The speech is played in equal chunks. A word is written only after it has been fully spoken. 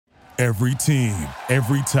Every team,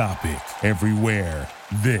 every topic, everywhere.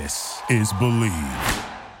 This is Believe.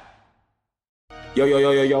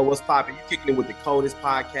 Yo, what's poppin'? You kicking it with the coldest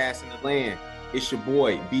podcast in the land. It's your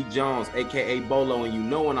boy, B. Jones, a.k.a. Bolo, and you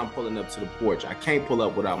know when I'm pulling up to the porch. I can't pull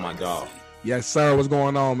up without my dog. Yes, sir. What's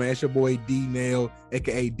going on, man? It's your boy, D-Nail,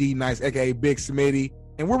 a.k.a. D-Nice, a.k.a. Big Smitty.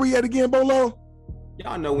 And where we at again, Bolo?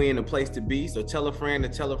 Y'all know we in the place to be, so tell a friend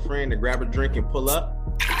to grab a drink and pull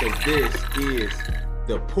up, because this is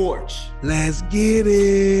The Porch. Let's get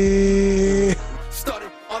it. Started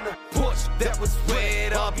on the porch, that was where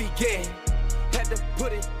it all began. Had to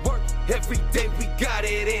put in work, every day we got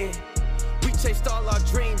it in. We chased all our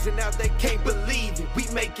dreams and now they can't believe it. We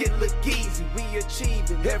make it look easy, we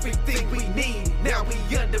achieving everything we need. Now we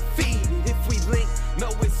undefeated. If we link, no,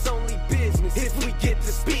 it's only business. If we get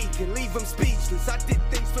to speak and leave them speechless. I did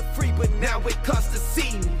things for free, but now it costs to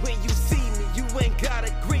see me. When you see me, you ain't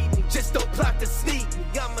gotta greet me. Just don't plot to sneak me.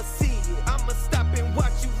 I'ma see it, I'ma stop and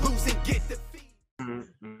watch you lose and get defeated.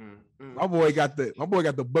 My boy got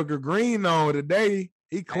the Booker Green on today.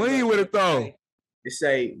 He clean with it though. They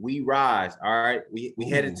say we rise, all right? We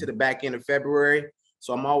headed to the back end of February,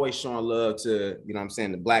 so I'm always showing love to, you know what I'm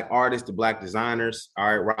saying, the black artists, the black designers, all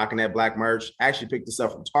right, rocking that black merch. I actually picked this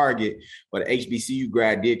up from Target, but an HBCU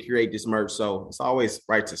grad did curate this merch, so it's always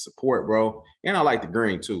right to support, bro. And I like the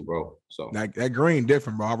green too, bro. So that green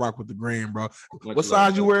different, bro. I rock with the green, bro. What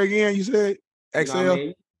size you wear again? You said XL? You know what I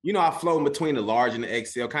mean? You know, I flow in between the large and the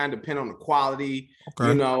XL, kind of depend on the quality,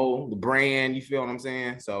 you know, the brand, you feel what I'm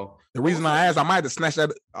saying? So the reason I asked, I might have to snatch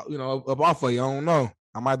that, you know, up off of you. I don't know.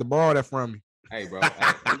 I might have to borrow that from you. Hey, bro,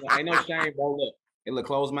 ain't no shame, bro. Look,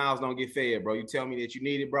 closed mouths don't get fed, bro. You tell me that you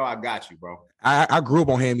need it, bro, I got you, bro. I grew up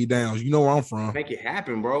on hand-me-downs. You know where I'm from. Make it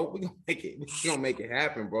happen, bro. We gonna make it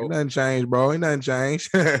happen, bro. Ain't nothing changed, bro. Ain't nothing changed.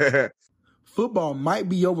 Football might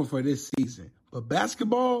be over for this season, but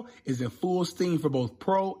basketball is in full steam for both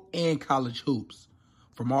pro and college hoops.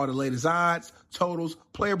 From all the latest odds, totals,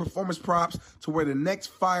 player performance props, to where the next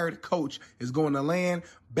fired coach is going to land,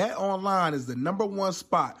 BetOnline is the #1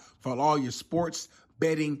 spot for all your sports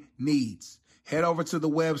betting needs. Head over to the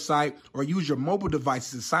website or use your mobile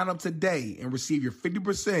devices to sign up today and receive your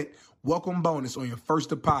 50% welcome bonus on your first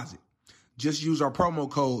deposit. Just use our promo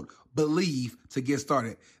code BELIEVE to get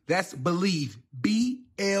started. That's BELIEVE,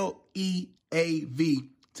 BLEAV,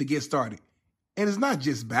 to get started. And it's not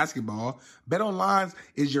just basketball. BetOnline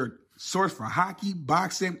is your source for hockey,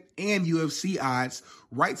 boxing, and UFC odds.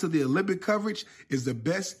 Right to the Olympic coverage is the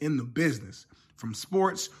best in the business. From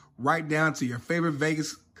sports right down to your favorite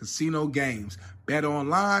Vegas casino games,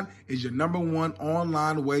 BetOnline is your #1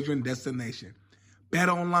 online wagering destination.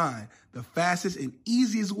 BetOnline, the fastest and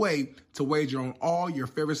easiest way to wager on all your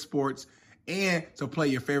favorite sports and to play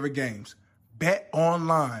your favorite games.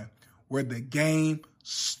 BetOnline, where the game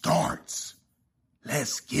starts.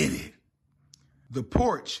 Let's get it. The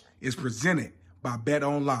Porch is presented by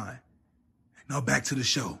BetOnline. Now back to the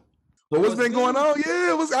show. Well, what's been going on?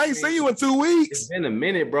 Yeah, I ain't seen you in 2 weeks. It's been a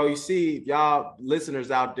minute, bro. You see, y'all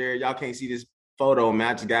listeners out there, y'all can't see this photo, man.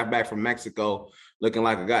 I just got back from Mexico looking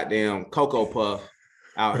like a goddamn Cocoa Puff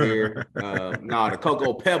out here. The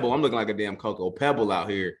Cocoa Pebble. I'm looking like a damn Cocoa Pebble out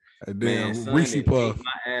here. A damn Reese Puff.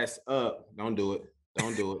 My ass up. Don't do it.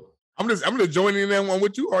 I'm just joining in that one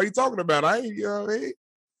with you. What are you talking about? I ain't, you know what I mean?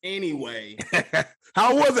 Anyway.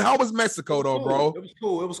 How was it? How was Mexico though, bro? It was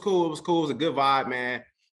cool. It was a good vibe, man.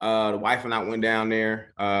 The wife and I went down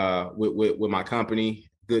there with my company.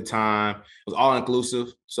 Good time. It was all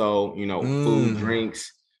inclusive. So, you know, food,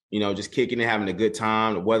 drinks, you know, just kicking it, having a good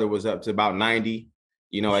time. The weather was up to about 90.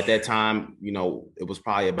 You know, at that time, you know, it was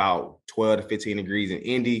probably about 12 to 15 degrees in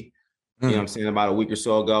Indy. You know what I'm saying, about a week or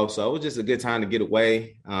so ago. So it was just a good time to get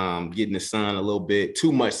away, getting the sun a little bit,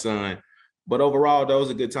 too much sun. But overall, though, it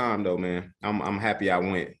was a good time, though, man. I'm happy I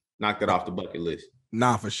went. Knocked it off the bucket list.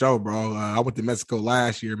 Nah, for sure, bro. I went to Mexico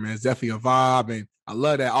last year, man. It's definitely a vibe, and I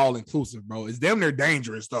love that all-inclusive, bro. It's damn near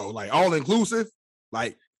dangerous, though. Like, all-inclusive,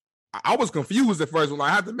 like, I was confused at first when I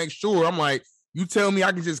had to make sure. I'm like, you tell me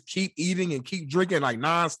I can just keep eating and keep drinking like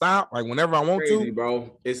nonstop, like whenever I want crazy, to,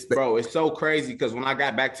 bro. It's so crazy because when I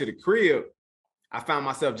got back to the crib, I found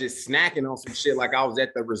myself just snacking on some shit like I was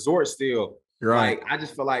at the resort still. Right. Like I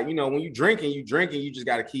just feel like, you know, when you drinking, you just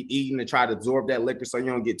got to keep eating and try to absorb that liquor so you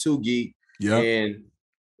don't get too geek. Yeah. And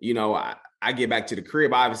you know, I get back to the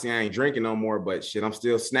crib. Obviously, I ain't drinking no more, but shit, I'm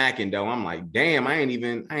still snacking though. I'm like, damn, I ain't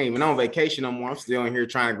even on vacation no more. I'm still in here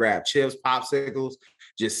trying to grab chips, popsicles,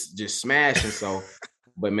 just smashing. So,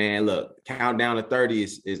 but man, look, countdown to 30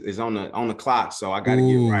 is on the clock. So I got to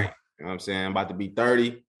get right. You know what I'm saying? I'm about to be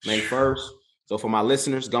 30 May 1st. So for my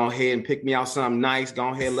listeners, go ahead and pick me out something nice. Go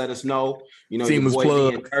ahead and let us know. You know, Seamless your boy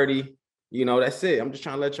plug. being 30. You know, that's it. I'm just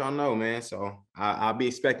trying to let y'all know, man. So I'll be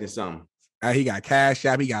expecting something. He got Cash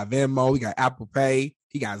App, he got Venmo, he got Apple Pay,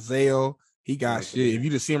 he got Zelle, he got shit. If you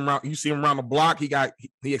just see him around the block,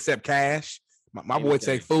 he accept cash. My boy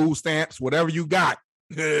take food stamps, whatever you got.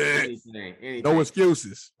 anything. No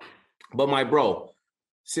excuses. But my bro,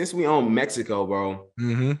 since we own Mexico, bro,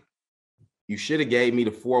 you should have gave me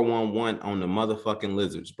the 411 on the motherfucking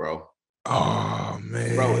lizards, bro. Oh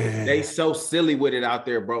man, bro, they so silly with it out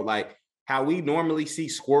there, bro. Like how we normally see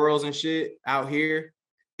squirrels and shit out here,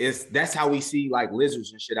 that's how we see like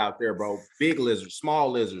lizards and shit out there, bro. Big lizards,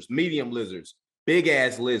 small lizards, medium lizards, big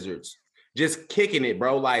ass lizards, just kicking it,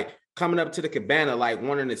 bro. Like coming up to the cabana, like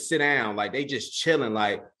wanting to sit down, like they just chilling,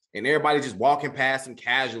 like, and everybody just walking past them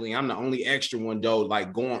casually. I'm the only extra one though,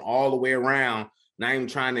 like going all the way around, not even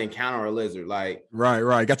trying to encounter a lizard. Like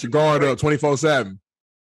right, got your guard up 24/7.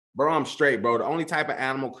 Bro, I'm straight, bro. The only type of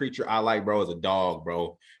animal creature I like, bro, is a dog,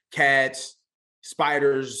 bro. Cats,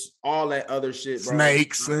 spiders, all that other shit, bro.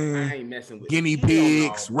 Snakes, I ain't messing with guinea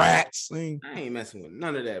pigs, rats. I ain't messing with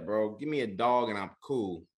none of that, bro. Give me a dog and I'm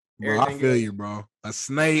cool. Bro, I feel you, bro. A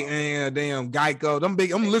snake and a damn Geico. Them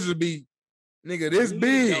lizards be, nigga, this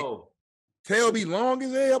big. Tail be long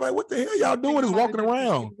as hell. Like, what the hell y'all doing is walking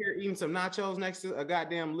around. Here eating some nachos next to a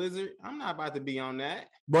goddamn lizard. I'm not about to be on that.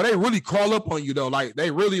 Bro, they really crawl up on you though. Like they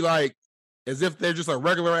really like as if they're just a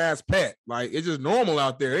regular ass pet. Like it's just normal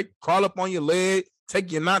out there. They crawl up on your leg,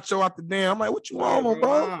 take your nacho out the damn. I'm like, what you on,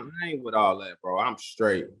 bro? I ain't with all that, bro. I'm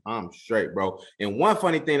straight, bro. And one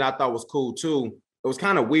funny thing that I thought was cool too. It was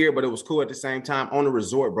kind of weird, but it was cool at the same time. On the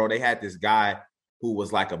resort, bro, they had this guy who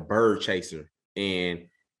was like a bird chaser, and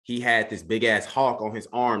he had this big ass hawk on his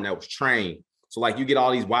arm that was trained. So like you get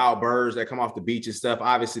all these wild birds that come off the beach and stuff.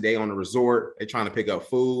 Obviously they on the resort, they trying to pick up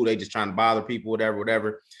food. They just trying to bother people,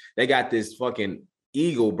 whatever. They got this fucking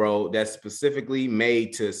eagle, bro, that's specifically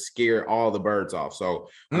made to scare all the birds off. So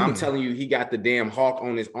when I'm telling you, he got the damn hawk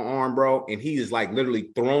on his arm, bro, and he is like literally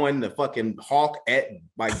throwing the fucking hawk at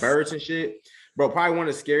like birds and shit. Bro, probably one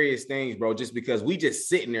of the scariest things, bro, just because we just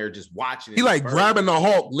sitting there just watching. He like grabbing the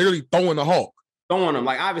hawk, literally throwing the hawk. Throwing him,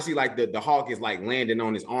 like obviously like the hawk is like landing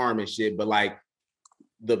on his arm and shit, but like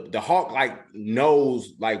the hawk like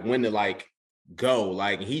knows like when to like go,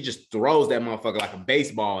 like he just throws that motherfucker like a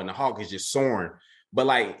baseball and the hawk is just soaring. But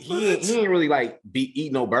like he ain't really like be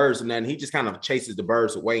eating no birds or nothing. He just kind of chases the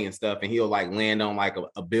birds away and stuff, and he'll like land on like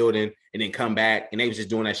a building and then come back, and they was just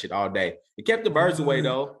doing that shit all day. It kept the birds away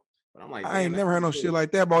though. But I'm like, I ain't never heard no shit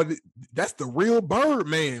like that, bro. That's the real bird,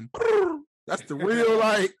 man. That's the real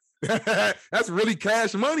like. That's really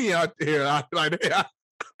cash money out there. Like that.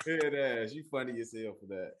 Yeah, you funny as hell for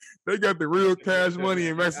that. They got the real cash money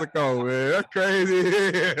in Mexico, man. That's crazy.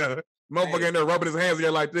 Motherfucker in there rubbing his hands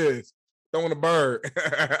together like this, throwing a bird.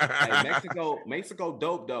 Hey, Mexico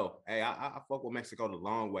dope though. Hey, I fuck with Mexico the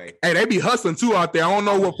long way. Hey, they be hustling too out there. I don't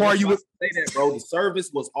know what part you was. Say that, bro. The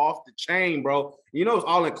service was off the chain, bro. You know, it's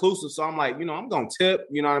all inclusive. So I'm like, I'm gonna tip.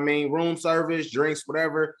 You know what I mean? Room service, drinks,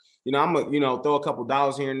 whatever. I'm gonna, throw a couple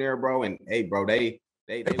dollars here and there, bro. And hey, bro, they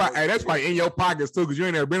that's probably in your pockets too, because you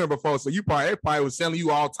ain't never been there before. So they probably was selling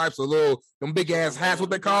you all types of them big ass hats,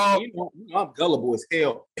 what they call. I'm gullible as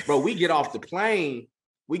hell, bro. We get off the plane,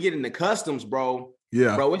 we get into customs, bro.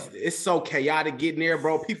 Yeah, bro. It's so chaotic getting there,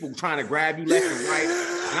 bro. People trying to grab you left and right.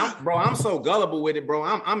 And I'm so gullible with it, bro.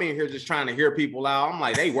 I'm in here just trying to hear people out. I'm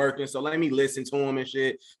like, they working, so let me listen to them and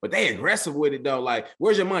shit. But they aggressive with it though. Like,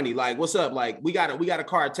 where's your money? Like, what's up? Like, we got a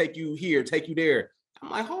car, take you here, take you there.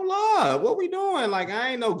 I'm like, hold up, what we doing? Like,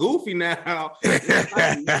 I ain't no goofy now. You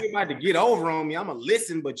ain't about to get over on me. I'm gonna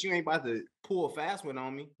listen, but you ain't about to pull a fast one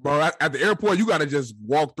on me. Bro, at the airport, you gotta just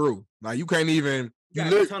walk through. Like, you can't even. You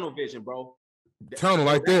got tunnel vision, bro. Tunnel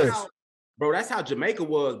like this. Bro, that's how Jamaica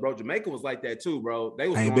was, bro. Jamaica was like that too, bro. They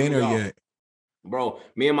was I ain't been there yet. Bro,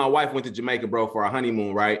 me and my wife went to Jamaica, bro, for our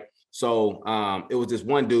honeymoon, right? So it was this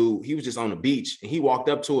one dude, he was just on the beach, and he walked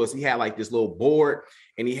up to us. He had like this little board,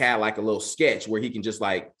 and he had like a little sketch where he can just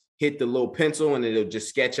like hit the little pencil and it'll just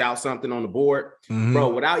sketch out something on the board. Mm-hmm. Bro,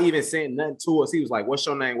 without even saying nothing to us, he was like, what's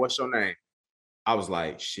your name? What's your name? I was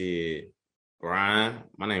like, shit, Brian.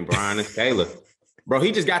 My name Brian, it's Taylor. Bro,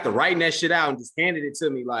 he just got to writing that shit out and just handed it to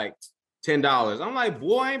me like $10. I'm like,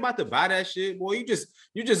 boy, I ain't about to buy that shit. Boy, you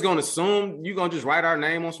just gonna assume you gonna just write our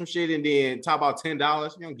name on some shit and then talk about $10.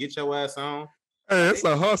 You gonna get your ass on. Hey, it's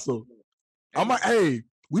a hustle.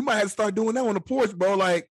 We might have to start doing that on the porch, bro.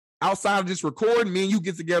 Like outside of just recording, me and you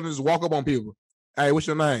get together and just walk up on people. Hey, what's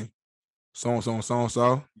your name? So.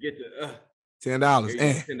 Get the $10.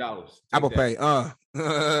 $10. Apple Pay.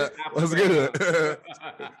 What's good?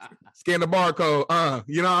 Scan the barcode.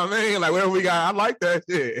 You know what I mean? Like whatever we got. I like that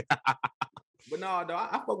shit. But no, though,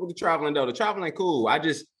 I fuck with the traveling though. The traveling cool.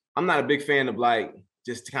 I'm not a big fan of like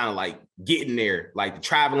just kind of like getting there, like the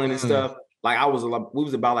traveling and stuff. Like we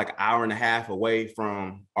was about like an hour and a half away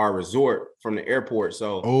from our resort from the airport.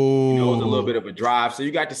 So it was a little bit of a drive. So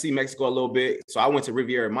you got to see Mexico a little bit. So I went to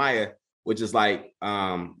Riviera Maya, which is like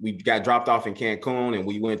we got dropped off in Cancun and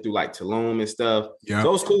we went through like Tulum and stuff. Yeah. So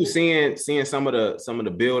it was cool seeing some of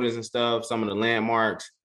the buildings and stuff, some of the landmarks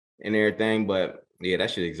and everything. But yeah, that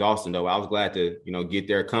shit exhausting though. I was glad to, get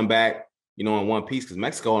there, come back, in one piece because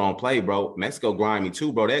Mexico don't play, bro. Mexico grimy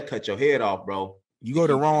too, bro. They'll cut your head off, bro. You go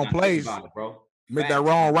to the wrong place, bro. Make that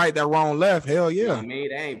wrong right, that wrong left. Hell yeah. You know what I mean?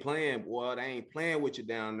 They ain't playing, boy. They ain't playing with you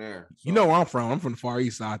down there. So. You know where I'm from. I'm from the Far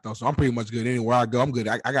East side, though, so I'm pretty much good anywhere I go. I'm good.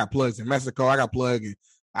 I got plugs in Mexico. I got plug in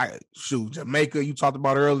Jamaica. You talked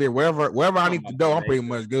about earlier. Wherever I need to go, I'm pretty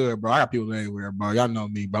much good, bro. I got people everywhere, bro. Y'all know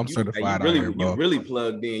me, but I'm certified out here, bro. You really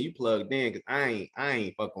plugged in. You plugged in because I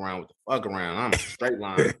ain't fuck around with the fuck around. I'm a straight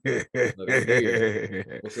line. Look,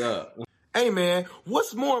 what's up? Hey, man,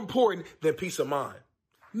 what's more important than peace of mind?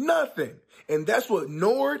 Nothing. And that's what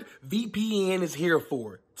NordVPN is here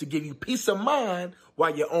for, to give you peace of mind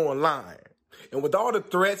while you're online. And with all the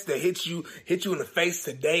threats that hit you in the face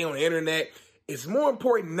today on the internet, it's more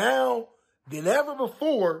important now than ever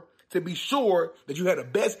before to be sure that you have the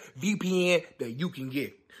best VPN that you can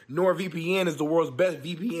get. NordVPN is the world's best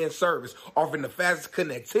VPN service, offering the fastest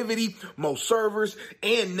connectivity, most servers,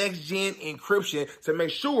 and next-gen encryption to make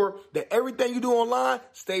sure that everything you do online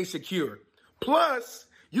stays secure. Plus,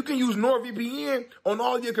 you can use NordVPN on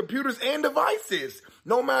all your computers and devices,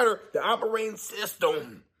 no matter the operating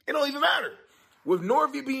system. It don't even matter. With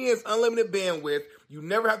NordVPN's unlimited bandwidth, you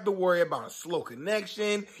never have to worry about a slow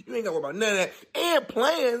connection. You ain't got to worry about none of that. And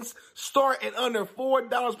plans start at under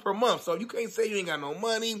 $4 per month. So you can't say you ain't got no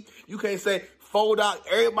money. You can't say $4.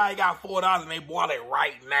 Everybody got $4 and they bought it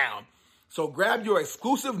right now. So grab your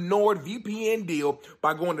exclusive NordVPN deal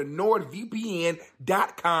by going to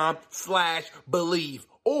nordvpn.com/believe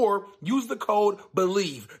or use the code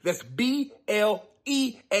BELIEVE. That's BLEAV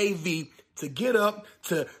to get up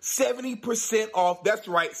to 70% off. That's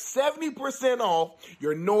right, 70% off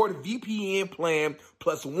your NordVPN plan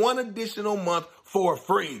plus one additional month for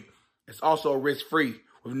free. It's also risk-free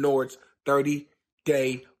with Nord's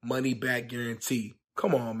 30-day money-back guarantee.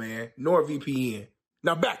 Come on, man. NordVPN.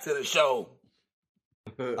 Now back to the show.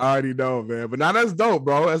 I already know, man. But now that's dope,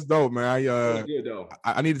 bro. That's dope, man.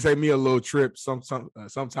 I need to take me a little trip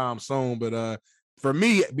sometime soon. But for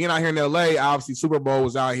me, being out here in LA, obviously Super Bowl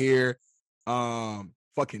was out here.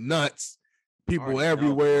 Fucking nuts. People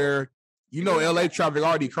everywhere. LA traffic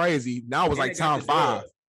already crazy. Now it was like time 5.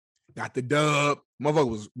 Got the dub. Motherfucker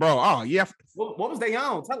was, bro. Oh, yeah. What was they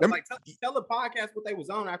on? Tell the podcast what they was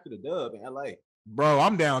on after the dub in LA. Bro,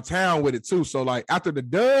 I'm downtown with it too. So like after the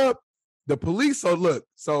dub, the police.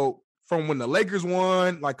 So from when the Lakers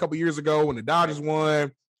won, like a couple years ago, when the Dodgers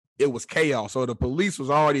won, it was chaos. So the police was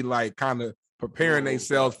already like kind of preparing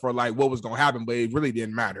themselves for like what was gonna happen, but it really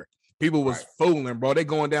didn't matter. People was fooling, bro. They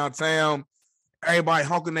going downtown, everybody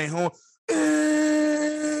honking their horn.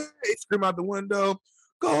 They scream out the window,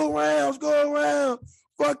 go Rams, go Rams.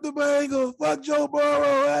 Fuck the Bengals, fuck Joe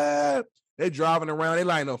Burrow. They driving around, they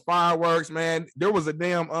lighting up fireworks, man. There was a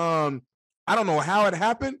damn, I don't know how it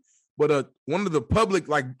happened, but one of the public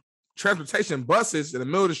like transportation buses in the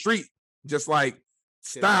middle of the street just like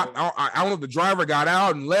stopped. I don't know if the driver got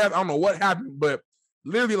out and left. I don't know what happened, but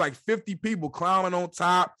literally like 50 people climbing on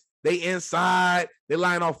top. They inside, they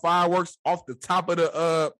lighting off fireworks off the top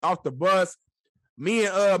of off the bus. Me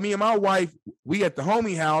and my wife, we at the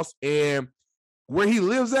homie house, and where he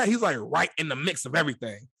lives at, he's like right in the mix of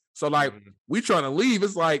everything. So like we trying to leave.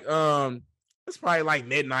 It's like it's probably like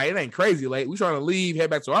midnight. It ain't crazy late. We trying to leave,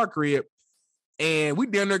 head back to our crib, and we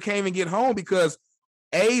damn near can't even get home because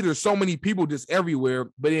A, there's so many people just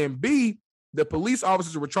everywhere, but then B, the police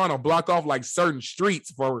officers were trying to block off like certain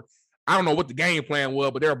streets for, I don't know what the game plan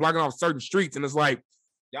was, but they were blocking off certain streets, and it's like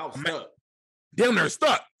y'all stuck. Damn, they're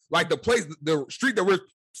stuck. Like the street that we're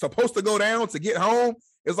supposed to go down to get home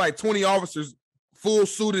is like 20 officers, full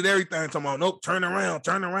suited, everything. Talking about, nope, turn around.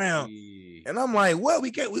 Yeah. And I'm like, what?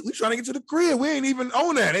 We can't. We trying to get to the crib. We ain't even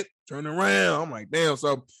on that. It turn around. I'm like, damn.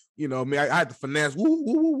 So I had to finesse.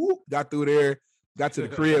 Woo. Got through there. Got to the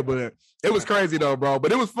crib, but it was crazy though, bro.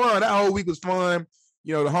 But it was fun. That whole week was fun.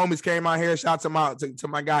 The homies came out here. Shout out to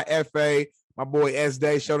my guy FA, my boy S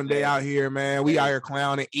Day. Showed them day out here, man. We out here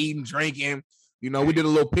clowning, eating, drinking. We did a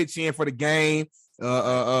little pitch in for the game.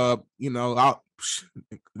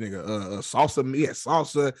 salsa meat,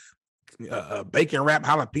 salsa, bacon wrap,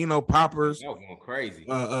 jalapeno poppers. That was going crazy.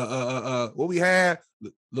 What we had,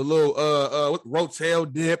 the little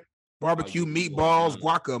rotel dip, barbecue meatballs,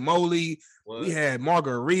 guacamole. What? We had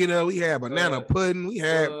margarita. We had banana pudding. We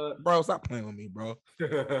had, bro, stop playing with me, bro.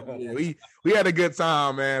 Yeah, we had a good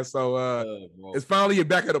time, man. So it's finally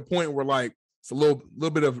back at a point where like it's a little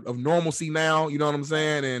bit of normalcy now. You know what I'm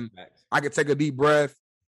saying? And I could take a deep breath.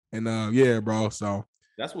 And yeah, bro. So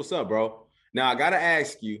that's what's up, bro. Now I gotta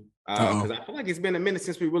ask you because I feel like it's been a minute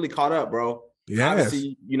since we really caught up, bro. Yeah.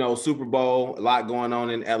 Obviously, Super Bowl, a lot going on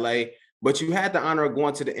in LA, but you had the honor of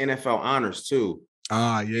going to the NFL honors too.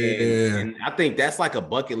 Yeah. And I think that's like a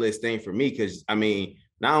bucket list thing for me because I mean,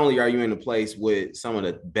 not only are you in a place with some of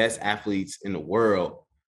the best athletes in the world,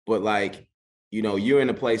 but like, you're in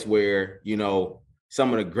a place where,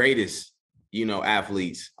 some of the greatest,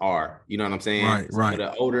 athletes are, you know what I'm saying? Right. Some of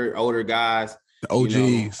the older guys, the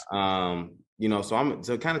OGs. So I'm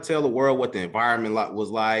to kind of tell the world what the environment was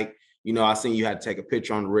like. I seen you had to take a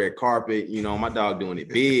picture on the red carpet. My dog doing it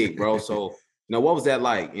big, bro. So, what was that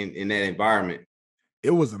like in that environment? It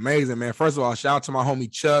was amazing, man. First of all, shout out to my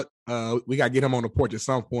homie Chuck. We gotta get him on the porch at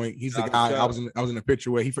some point. He's the guy I was in the picture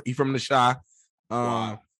with. He from the Shy.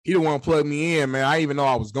 Wow. He the one who plugged me in, man. I didn't even know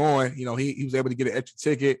I was going. He was able to get an extra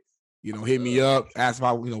ticket. Hit me up, asked if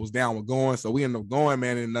I was down with going. So we ended up going,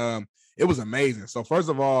 man, and it was amazing. So first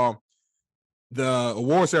of all, the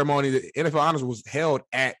award ceremony, the NFL honors was held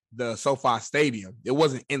at the SoFi Stadium. It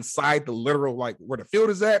wasn't inside the literal like where the field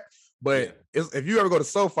is at. But if you ever go to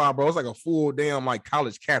SoFi, bro, it's like a full damn like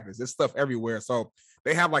college campus. There's stuff everywhere. So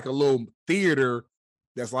they have like a little theater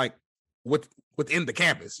that's like within the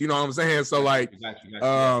campus. You know what I'm saying? So like,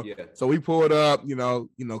 so we pulled up,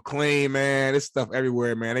 clean, man. There's stuff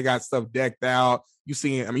everywhere, man. They got stuff decked out. You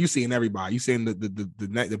seeing everybody. You seeing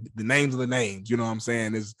the names of the names. You know what I'm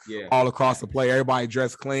saying? It's all across the play. Everybody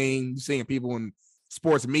dressed clean. You seeing people in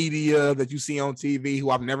sports media that you see on TV who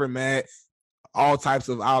I've never met. All types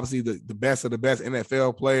of obviously the best of the best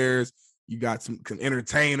NFL players. You got some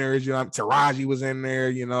entertainers. Taraji was in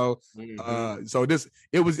there. So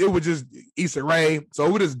it was just Issa Rae. So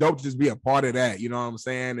it was just dope to just be a part of that. You know what I'm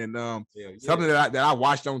saying? And something that I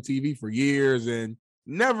watched on TV for years and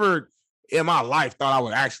never in my life thought I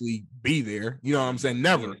would actually be there. You know what I'm saying?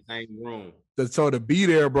 Never. In the same room. So to be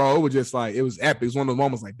there, bro, it was just like it was epic. It was one of those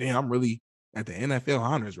moments like, damn, I'm really at the NFL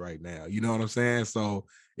honors right now. You know what I'm saying? So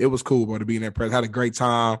it was cool, bro, to be in that press. Had a great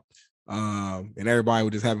time. And everybody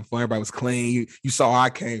was just having fun. Everybody was clean. You saw how I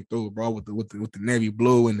came through, bro, with the navy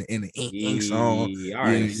blue and the ink song.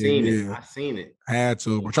 I seen it. I seen it. I had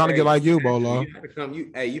to. We're trying to get like you, Bolo. You had to come.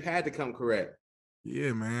 You had to come correct.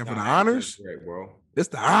 Yeah, man. For the honors, correct, bro. It's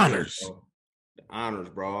the honors. The honors,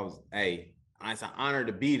 bro. It's an honor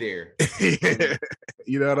to be there.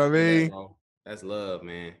 You know what I mean? Bro. That's love,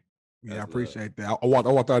 man. Yeah, I appreciate that. I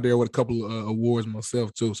walked out there with a couple of awards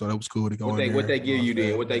myself too, so that was cool to go in there. What they give you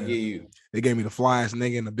then? What they give you? They gave me the flyest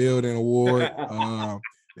nigga in the building award.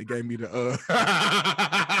 They gave me the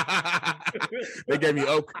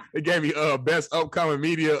they gave me best upcoming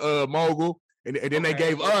media mogul, and then they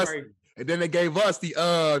gave us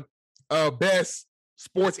the best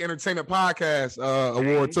sports entertainment podcast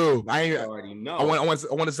award too. I already know. I want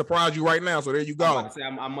to surprise you right now. So there you go.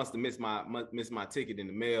 I must have missed my ticket in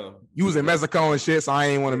the mail. You was in Mexico and shit, so I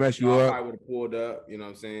ain't want to mess you up. I would have pulled up. You know what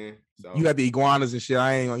I'm saying? So you got the iguanas and shit.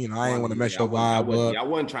 I ain't want to mess your vibe up. I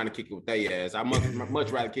wasn't trying to kick it with their ass. I much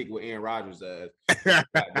rather kick it with Aaron Rodgers' ass.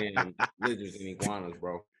 Goddamn lizards and iguanas,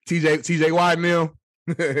 bro. TJ Watt and them.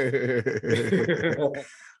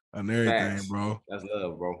 And everything, Facts. Bro. That's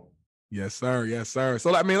love, bro. Yes, sir. Yes, sir.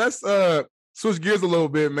 So I mean, let's switch gears a little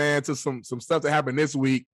bit, man, to some stuff that happened this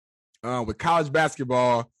week with college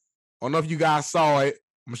basketball. I don't know if you guys saw it.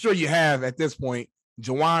 I'm sure you have at this point.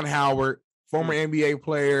 Juwan Howard, former NBA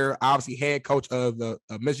player, obviously head coach of the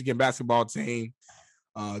Michigan basketball team,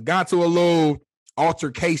 got to a little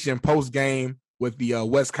altercation post game with the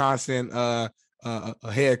Wisconsin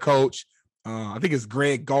head coach. I think it's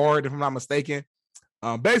Greg Gard, if I'm not mistaken.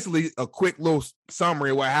 Basically, a quick little summary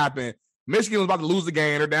of what happened. Michigan was about to lose the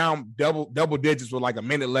game. They're down double digits with like a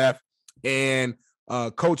minute left. And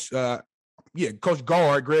Coach Gard,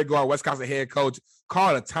 Greg Gard, Wisconsin head coach,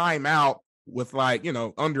 called a timeout with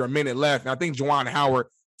under a minute left. And I think Juwan Howard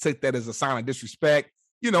took that as a sign of disrespect.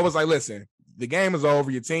 It was like, listen, the game is over.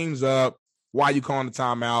 Your team's up. Why are you calling the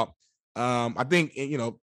timeout? I think,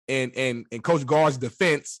 in Coach Gard's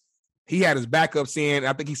defense, he had his backups in.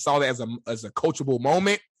 I think he saw that as a coachable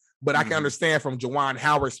moment, but I can understand from Juwan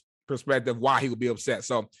Howard's perspective why he would be upset.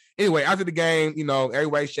 So anyway, after the game,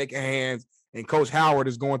 everybody's shaking hands and Coach Howard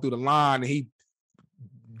is going through the line and he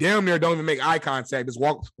damn near don't even make eye contact. Just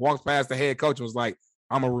walks past the head coach and was like,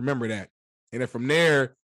 I'm gonna remember that. And then from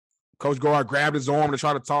there, Coach Gard grabbed his arm to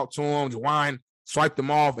try to talk to him. Juwan swiped him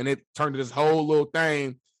off, and it turned to this whole little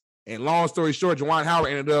thing. And long story short, Juwan Howard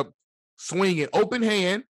ended up swinging open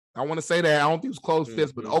hand. I want to say that. I don't think it was closed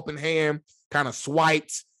fist, but open hand kind of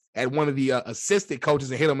swiped at one of the assistant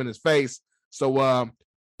coaches and hit him in his face. So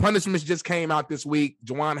punishments just came out this week.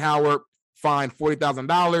 Juwan Howard fined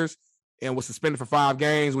 $40,000 and was suspended for 5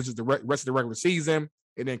 games, which is the rest of the regular season.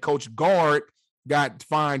 And then Coach Gard got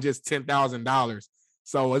fined just $10,000.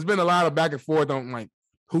 So it's been a lot of back and forth on like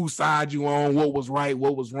whose side you on, what was right,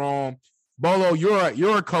 what was wrong. Bolo,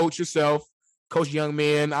 you're a coach yourself, coach young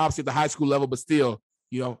men, obviously at the high school level, but still,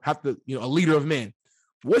 have to, a leader of men.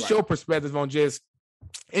 What's your perspective on just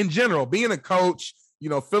in general, being a coach,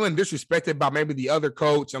 feeling disrespected by maybe the other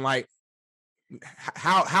coach and like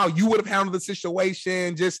how you would have handled the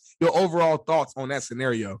situation, just your overall thoughts on that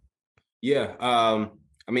scenario? Yeah.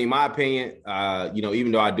 I mean, my opinion,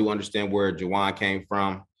 even though I do understand where Juwan came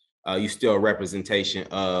from, you still a representation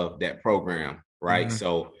of that program, right? Mm-hmm.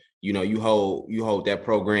 So, you hold that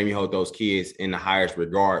program, you hold those kids in the highest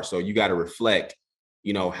regard. So you got to reflect,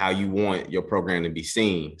 how you want your program to be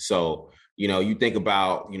seen. So, you think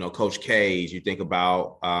about, Coach Cage, you think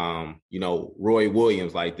about, Roy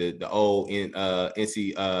Williams, like the old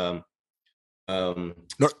NC,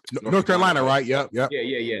 North Carolina, right? Yep. Yeah.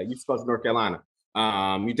 You supposed to North Carolina.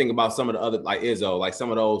 You think about some of the other, like Izzo, like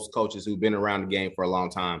some of those coaches who've been around the game for a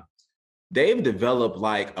long time. They've developed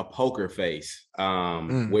like a poker face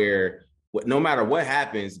where no matter what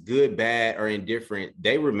happens, good, bad, or indifferent,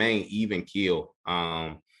 they remain even keel.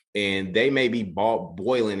 And they may be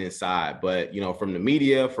boiling inside, but, from the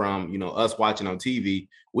media, from, us watching on TV,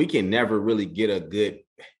 we can never really get a good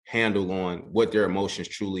handle on what their emotions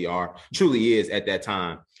truly is at that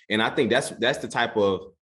time. And I think that's the type of,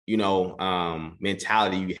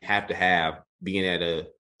 mentality you have to have being at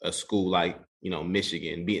a school like,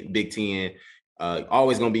 Michigan, being Big Ten,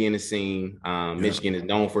 always going to be in the scene. Michigan is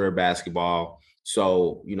known for their basketball.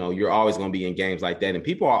 So, you're always going to be in games like that. And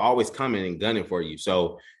people are always coming and gunning for you.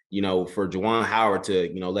 So, for Juwan Howard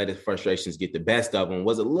to, let his frustrations get the best of him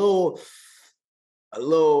was a little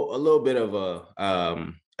bit of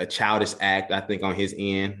a childish act, I think, on his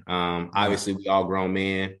end. Obviously, we all grown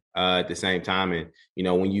men at the same time. And,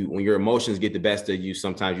 when your emotions get the best of you,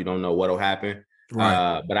 sometimes you don't know what'll happen.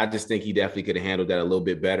 Right. But I just think he definitely could have handled that a little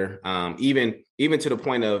bit better. Even to the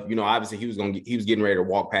point of, obviously he was getting ready to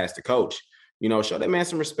walk past the coach. Show that man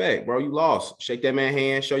some respect, bro. You lost. Shake that man's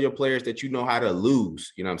hand. Show your players that you know how to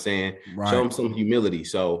lose. You know what I'm saying? Right. Show them some humility.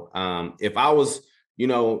 So if I was,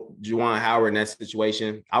 Juwan Howard in that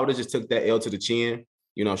situation, I would have just took that L to the chin,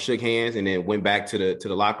 shook hands, and then went back to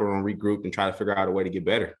the locker room, regrouped, and try to figure out a way to get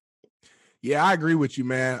better. Yeah, I agree with you,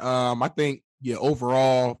 man. I think,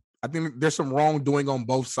 overall, I think there's some wrongdoing on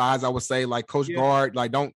both sides. I would say, like Coach Gard,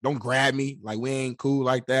 like don't grab me, like we ain't cool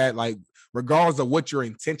like that. Like regardless of what your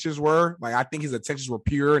intentions were, like I think his intentions were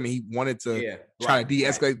pure and he wanted to try to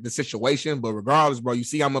de-escalate the situation. But regardless, bro, you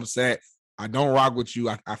see I'm upset. I don't rock with you.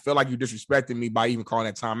 I feel like you disrespected me by even calling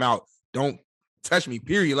that timeout. Don't touch me,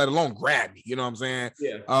 period, let alone grab me. You know what I'm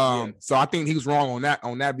saying? So I think he was wrong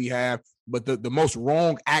on that behalf. But the most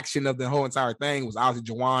wrong action of the whole entire thing was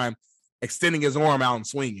obviously Juwan extending his arm out and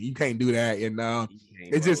swinging. You can't do that. And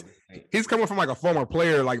it's just he's coming from like a former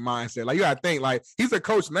player like mindset. Like you gotta think like he's a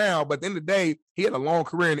coach now, but at the end of the day, he had a long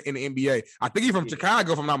career in the NBA. I think he's from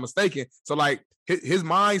Chicago, if I'm not mistaken. So like his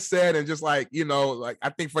mindset and just like, like I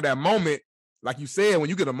think for that moment, like you said, when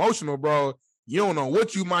you get emotional, bro, you don't know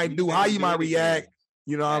what you might do, how you might react.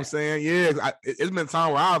 You know what I'm saying? Yeah, it's been a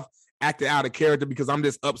time where I've acted out of character because I'm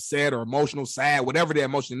just upset or emotional, sad, whatever the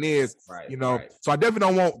emotion is. So I definitely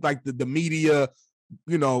don't want like the media,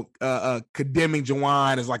 condemning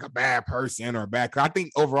Juwan as like a bad person or a bad. I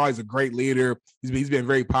think overall he's a great leader. He's been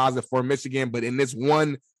very positive for Michigan, but in this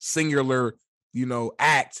one singular,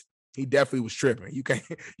 act, he definitely was tripping. You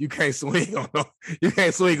can't swing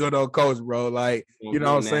on no coach, bro. Like, you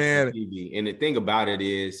know what I'm saying? TV. And the thing about it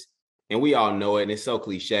is, and we all know it, and it's so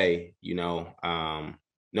cliche,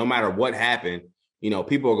 no matter what happened,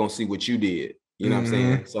 people are going to see what you did. You know what I'm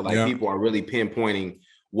saying? So like people are really pinpointing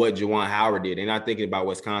what Juwan Howard did. They're not thinking about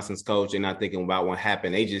Wisconsin's coach. They're not thinking about what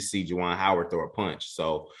happened. They just see Juwan Howard throw a punch.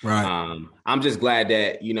 So I'm just glad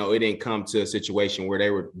that, it didn't come to a situation where they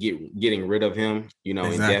were getting rid of him,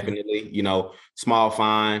 indefinitely, small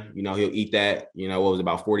fine, he'll eat that, what was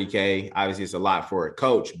about $40K. Obviously it's a lot for a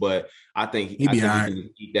coach, but I think he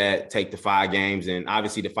can eat that, take the 5 games. And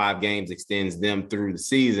obviously the 5 games extends them through the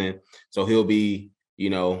season. So he'll be,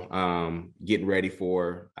 getting ready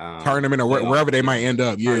for tournament or wherever they might end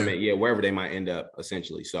up. Yeah, wherever they might end up,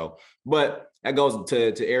 essentially. So, but that goes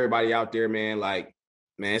to everybody out there, man. Like,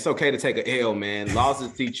 man, it's okay to take an L, man.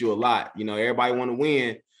 Losses teach you a lot. Everybody want to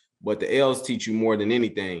win, but the L's teach you more than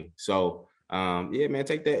anything. So, yeah, man,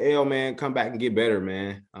 take that L, man. Come back and get better,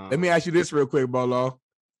 man. Let me ask you this real quick, Bolo.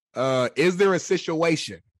 Is there a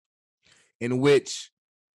situation in which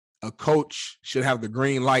a coach should have the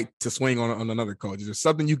green light to swing on another coach? Is there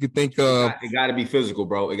something you could think of? It got to be physical,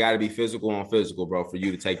 bro. It got to be physical on physical, bro, for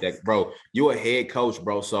you to take that. Bro, you're a head coach,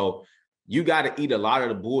 bro. So you got to eat a lot of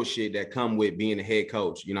the bullshit that come with being a head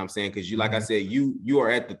coach. You know what I'm saying? Because like I said, you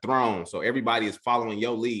are at the throne. So everybody is following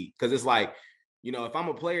your lead. Because it's like, if I'm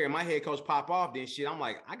a player and my head coach pop off, then shit, I'm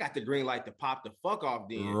like, I got the green light to pop the fuck off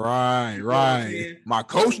then. Right. My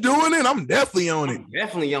coach doing it, I'm definitely on it.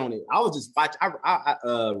 Definitely on it. I was just watching,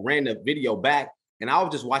 I ran the video back, and I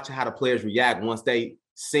was just watching how the players react once they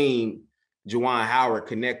seen Juwan Howard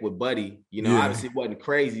connect with Buddy. Obviously it wasn't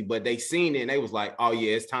crazy, but they seen it and they was like, oh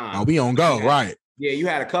yeah, it's time. Oh, we on go, right. Yeah, you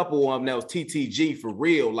had a couple of them that was TTG for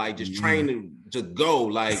real, like just training to go,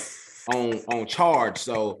 like on charge.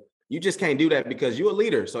 So you just can't do that because you're a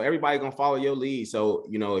leader. So everybody gonna follow your lead. So,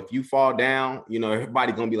 if you fall down,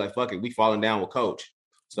 everybody gonna be like, fuck it, we falling down with coach.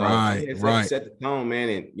 So set the tone, man,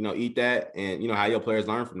 and eat that, and how your players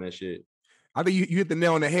learn from that shit. I think you hit the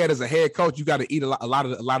nail on the head. As a head coach, you got to eat a lot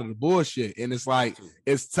of the bullshit, and it's like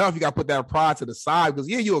it's tough. You got to put that pride to the side because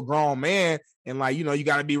you're a grown man, and like you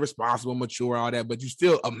got to be responsible, mature, all that, but you're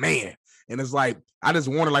still a man. And it's like I just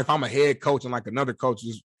wonder, like, if I'm a head coach and like another coach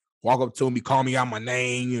just walk up to me, call me out my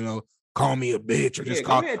name, call me a bitch, or just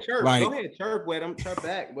call. Go ahead, chirp. Go ahead, chirp with him, chirp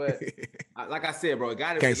back. But like I said, bro, it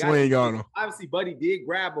got to can't swing on him. Obviously, Buddy did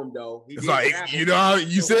grab him though. It's like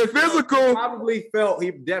you said physical. He probably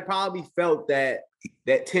felt that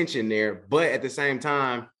tension there, but at the same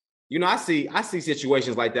time, I see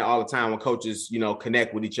situations like that all the time when coaches,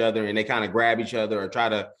 connect with each other and they kind of grab each other or try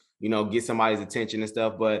to, get somebody's attention and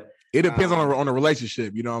stuff. But it depends on the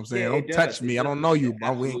relationship. You know what I'm saying? Don't touch me. I don't know you.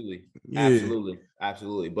 Absolutely.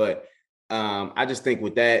 But I just think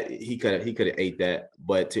with that, he could have ate that.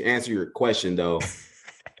 But to answer your question though,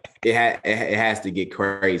 it has to get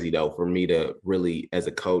crazy though for me to really, as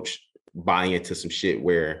a coach, buy into some shit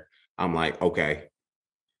where I'm like, okay,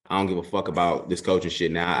 I don't give a fuck about this coaching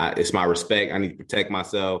shit now. It's my respect. I need to protect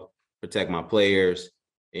myself, protect my players,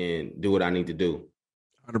 and do what I need to do.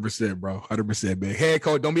 100%, bro. 100%, man. Head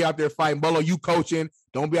coach, don't be out there fighting. Bolo, you coaching.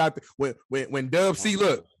 Don't be out there. When Dub C,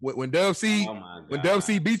 look, when Dub C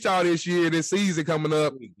beat y'all this season coming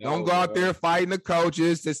up, don't go out there fighting the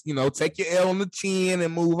coaches. Just, take your L on the chin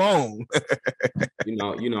and move on. I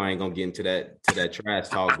ain't gonna get into that trash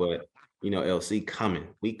talk, but LC coming.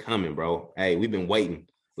 We coming, bro. Hey, we've been waiting.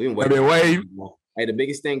 I've been waiting. Hey, the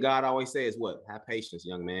biggest thing God always says is what? Have patience,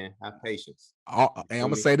 young man. Have patience. Hey, I'm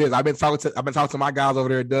gonna say this. I've been talking to my guys over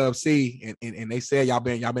there at Dub C, and they said y'all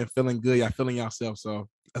been feeling good. Y'all feeling yourself. So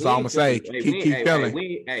that's all I'm gonna say. Keep feeling.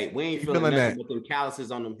 We ain't feeling nothing that with them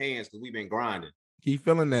calluses on them hands because we've been grinding. Keep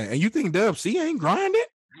feeling that. And you think Dub C ain't grinding?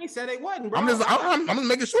 I ain't said they wasn't, bro. I'm just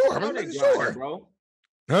making sure. I'm just making sure, bro.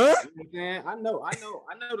 Huh? I know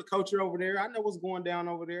the culture over there. I know what's going down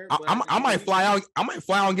over there. I might fly out. I might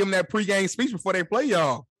fly out and give them that pregame speech before they play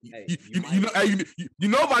y'all. Hey, you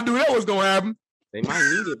know if I do that, what's gonna happen? They might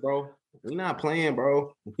need it, bro. We not playing,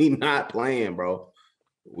 bro. We not playing.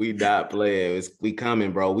 We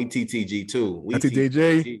coming, bro. We TTG too. We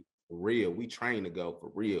TTG for real. We train to go for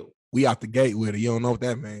real. We out the gate with it. You don't know what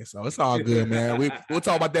that means, so it's all good, man. We'll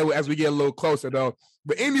talk about that as we get a little closer, though.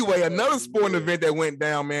 But anyway, another sporting event that went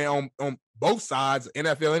down, man, on both sides,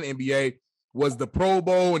 NFL and NBA, was the Pro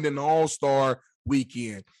Bowl and then the All-Star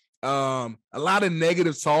weekend. A lot of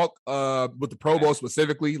negative talk with the Pro Bowl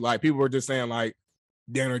specifically. Like, people were just saying, like,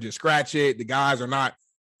 Danner just scratch it. The guys are not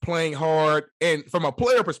playing hard. And from a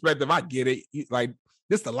player perspective, I get it. Like,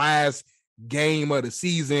 this is the last game of the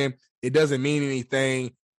season. It doesn't mean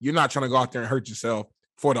anything. You're not trying to go out there and hurt yourself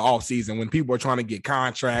for the off season when people are trying to get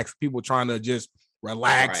contracts, people trying to just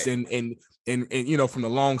relax and from the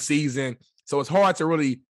long season. So it's hard to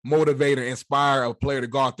really motivate or inspire a player to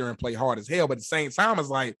go out there and play hard as hell. But at the same time, it's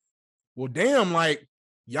like, well, damn, like,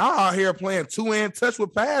 y'all out here playing 2-hand touch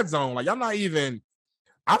with pads on. Like, y'all not even,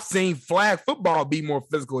 I've seen flag football be more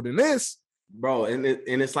physical than this. Bro, and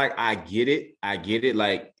it's like, I get it.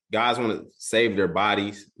 Like, guys want to save their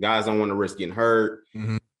bodies. Guys don't want to risk getting hurt.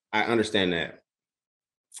 Mm-hmm. I understand that.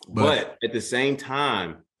 But at the same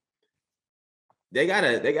time, they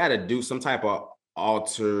gotta do some type of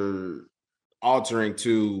altering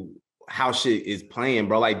to how shit is playing,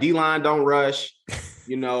 bro. Like, D-line don't rush.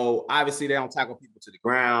 Obviously they don't tackle people to the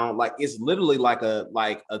ground. Like it's literally like a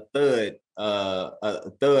thud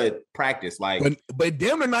practice. Like, but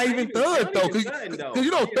them are not even thud though, because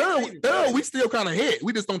third we still kind of hit.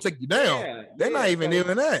 We just don't take you down. They're not even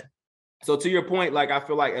doing that. So to your point, like I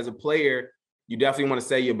feel like as a player, you definitely want to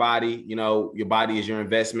say your body. Your body is your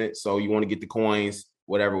investment, so you want to get the coins,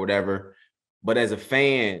 whatever. But as a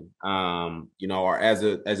fan, or as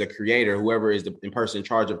a creator, whoever is the person in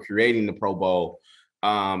charge of creating the Pro Bowl,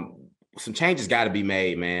 some changes got to be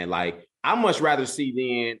made, man. Like I much rather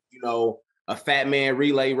see then, a fat man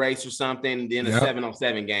relay race or something than a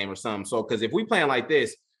 7-on-7 game or something. So, because if we playing like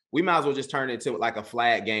this, we might as well just turn it into like a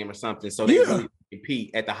flag game or something. So they really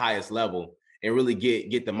compete at the highest level and really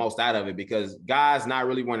get the most out of it, because guys not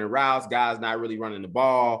really running routes, guys not really running the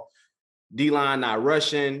ball, D-line not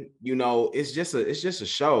rushing, it's just a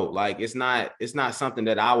show. Like it's not something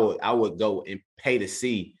that I would go and pay to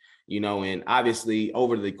see, and obviously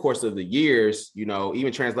over the course of the years,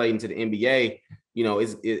 even translating to the NBA,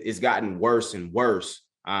 it's gotten worse and worse.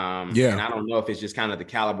 And I don't know if it's just kind of the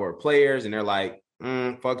caliber of players and they're like,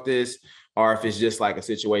 fuck this, or if it's just like a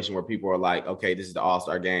situation where people are like, okay, this is the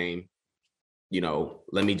All-Star game.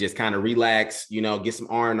 Let me just kind of relax, get some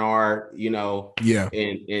R&R,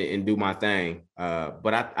 and do my thing.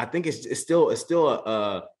 But I think it's still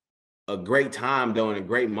a great time though, and a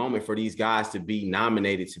great moment for these guys to be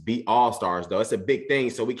nominated to be All-Stars though. It's a big thing.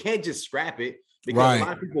 So we can't just scrap it, because a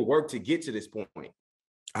lot of people work to get to this point.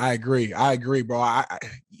 I agree, bro.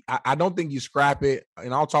 I don't think you scrap it,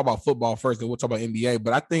 and I'll talk about football first, then we'll talk about NBA.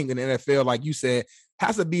 But I think in the NFL, like you said,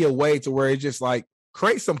 has to be a way to where it's just like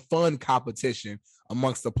create some fun competition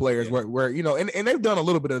amongst the players, where and they've done a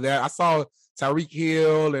little bit of that. I saw Tyreek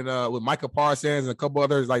Hill and with Micah Parsons and a couple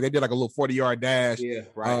others, like they did like a little 40-yard dash. Yeah,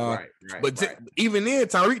 right. But even then,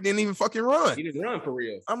 Tyreek didn't even fucking run. He didn't run for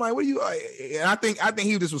real. I'm like, what are you? And I think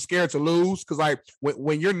he just was scared to lose, because like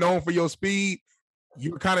when you're known for your speed,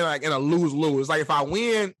 you're kind of like in a lose-lose. It's like if I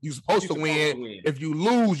win, you're supposed to win. If you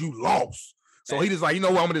lose, you lost. So he just like, I'm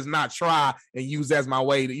gonna just not try and use that as my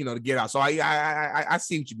way to, to get out. So I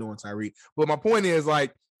see what you're doing, Tyreek. But my point is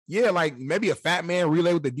like, like maybe a fat man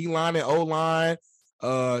relay with the D-line and O-line.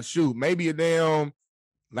 Maybe a damn,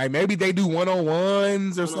 like maybe they do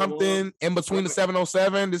 101s or something in between the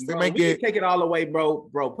 7-on-7 just to make it. Take it all away, bro.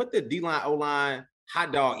 Put the D-line, O-line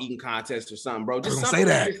hot dog eating contest or something, bro. Just something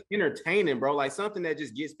that's just entertaining, bro. Like something that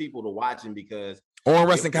just gets people to watching, because or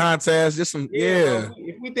wrestling contest, just some Bro,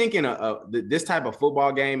 if we thinking this type of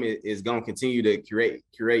football game is going to continue to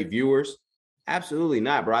curate viewers, absolutely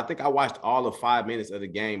not, bro. I think I watched all of 5 minutes of the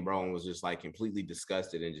game, bro, and was just like completely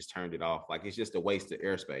disgusted and just turned it off. Like it's just a waste of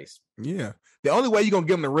airspace. Yeah, the only way you're gonna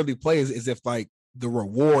get them to really play is if like the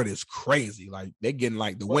reward is crazy. Like they're getting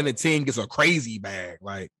like the winning team gets a crazy bag.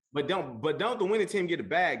 Like, but don't the winning team get a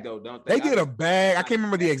bag though? Don't they get a bag? I can't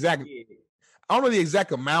remember the exact. I don't know the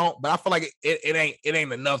exact amount, but I feel like it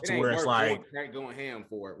ain't enough to where it's like going ham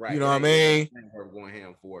for it, right? You know what I mean? Going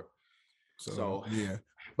ham for. So yeah.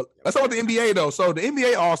 But let's talk about the NBA though. So the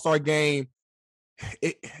NBA All-Star game,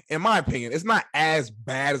 in my opinion, it's not as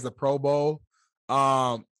bad as the Pro Bowl.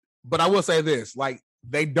 But I will say this: like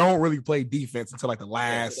they don't really play defense until like the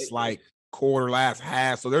last quarter, last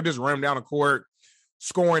half. So they're just running down the court,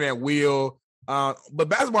 scoring at will. But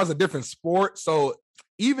basketball is a different sport, so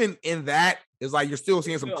even in that, it's like you're still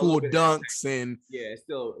seeing some cool dunks and it's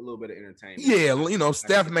still a little bit of entertainment. Yeah,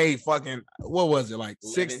 Steph made fucking what was it like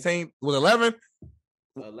 16? Was 11?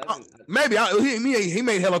 11. Maybe he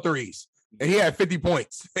made hella threes and he had 50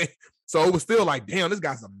 points. So it was still like, damn, this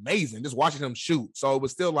guy's amazing. Just watching him shoot. So it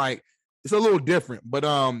was still like it's a little different. But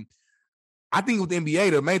I think with the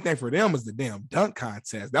NBA, the main thing for them is the damn dunk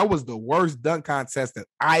contest. That was the worst dunk contest that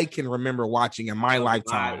I can remember watching in my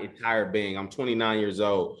lifetime. My entire being. I'm 29 years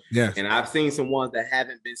old. Yes. And I've seen some ones that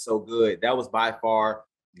haven't been so good. That was by far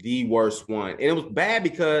the worst one. And it was bad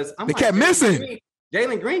because they kept missing.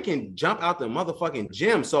 Jalen Green can jump out the motherfucking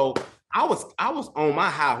gym. So I was on my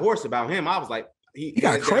high horse about him. I was like, he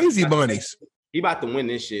got crazy bunnies. He about to win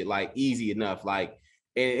this shit like easy enough. Like,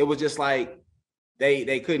 and it was just like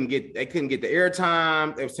they couldn't get the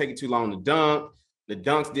airtime. It was taking too long to dunk. The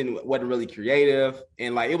dunks wasn't really creative.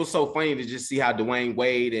 And like it was so funny to just see how Dwayne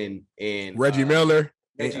Wade and Reggie Miller,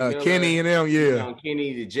 Kenny and them,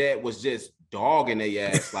 Kenny the Jet was just dogging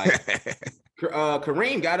their ass. Like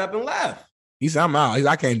Kareem got up and left. He said, I'm out.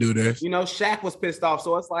 I can't do this. Shaq was pissed off.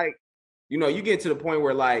 So it's like, you get to the point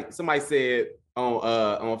where like somebody said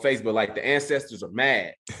on Facebook, like the ancestors are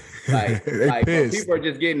mad. Like, people are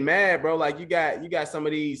just getting mad, bro. Like you got some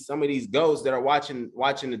of these goats that are watching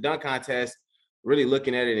the dunk contest really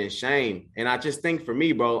looking at it in shame. And I just think for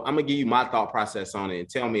me, bro, I'm gonna give you my thought process on it and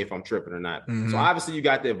tell me if I'm tripping or not. So obviously you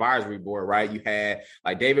got the advisory board, right? You had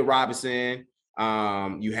like David Robinson,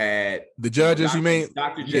 you had the judges, you mean?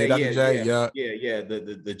 Dr. J, Dr. J,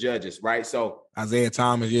 the judges, right? So Isaiah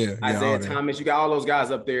Thomas, Isaiah Thomas, you got all those guys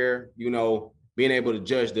up there, being able to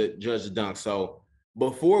judge the dunk. So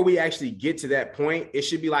before we actually get to that point, it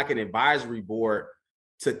should be like an advisory board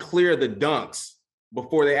to clear the dunks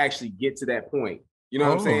before they actually get to that point. You know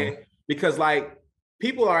what I'm saying? Because like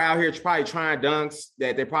people are out here probably trying dunks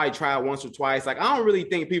that they probably tried once or twice. Like, I don't really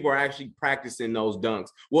think people are actually practicing those dunks.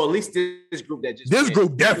 Well, at least this group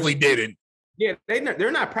group definitely didn't. Yeah,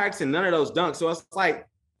 they're not practicing none of those dunks. So it's like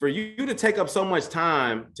for you to take up so much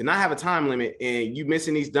time to not have a time limit and you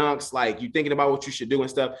missing these dunks, like you thinking about what you should do and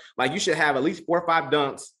stuff. Like you should have at least 4 or 5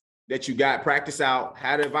 dunks that you got, practice out,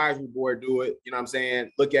 have the advisory board do it. You know what I'm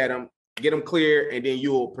saying? Look at them, get them clear, and then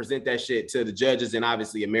you'll present that shit to the judges and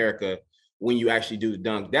obviously America when you actually do the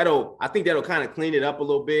dunk. I think that'll kind of clean it up a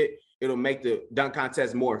little bit. It'll make the dunk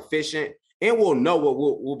contest more efficient, and we'll know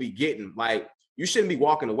what we'll be getting. Like, you shouldn't be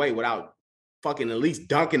walking away without fucking at least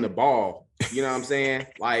dunking the ball. You know what I'm saying?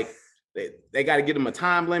 Like, they got to give them a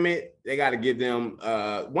time limit. They got to give them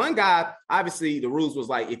one guy. Obviously, the rules was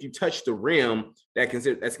like if you touch the rim, that's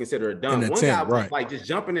considered a dunk. One guy was like just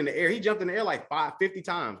jumping in the air. He jumped in the air like 50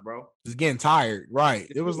 times, bro. Just getting tired,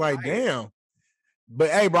 right? It was like, damn. But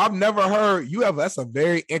hey, bro, I've never heard that's a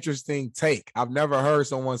very interesting take. I've never heard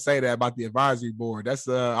someone say that about the advisory board. That's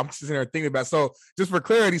I'm just sitting there thinking about. So just for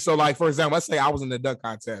clarity, so like for example, let's say I was in the dunk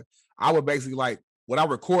contest. I would basically would I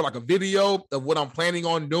record like a video of what I'm planning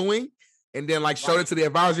on doing and then like show it to the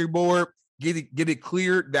advisory board, get it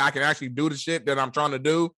cleared that I can actually do the shit that I'm trying to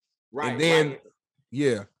do. Right. And then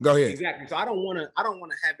go ahead. Exactly. So I don't want to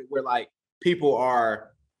have it where like people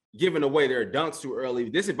are giving away their dunks too early.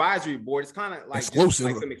 This advisory board is kind of like exclusive,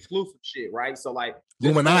 like some exclusive shit, right? So like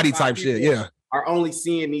Illuminati type shit, are only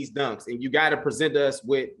seeing these dunks, and you got to present us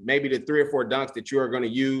with maybe the 3 or 4 dunks that you are going to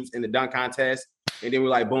use in the dunk contest, and then we're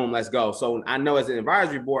like, boom, let's go. So I know as an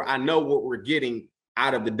advisory board, I know what we're getting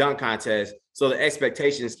out of the dunk contest, so the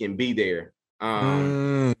expectations can be there.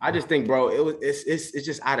 I just think, bro, it's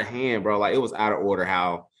just out of hand, bro. Like, it was out of order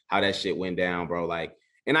how that shit went down, bro. Like,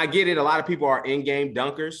 and I get it. A lot of people are in-game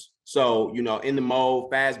dunkers. So, in the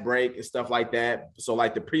mode, fast break and stuff like that. So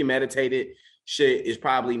like the premeditated shit is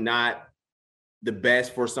probably not the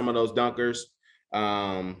best for some of those dunkers.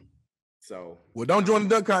 So, well, don't join the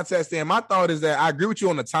dunk contest then. My thought is that I agree with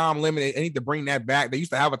you on the time limit. They need to bring that back. They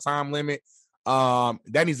used to have a time limit.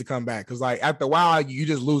 That needs to come back because like after a while you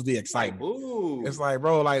just lose the excitement. Like, it's like,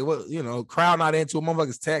 bro, like what, crowd not into it.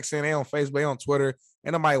 Motherfuckers texting, they on Facebook, they on Twitter,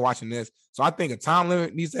 ain't nobody watching this. So I think a time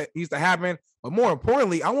limit needs to happen. But more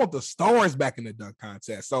importantly, I want the stars back in the dunk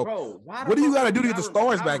contest. So, bro, what do you got to do to get the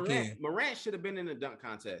stars back in? Morant should have been in the dunk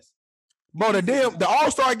contest. Bro, the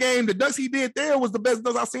All-Star game, the dunks he did there was the best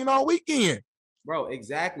dunks I've seen all weekend. Bro,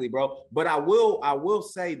 exactly, bro. But I will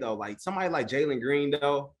say though, like somebody like Jalen Green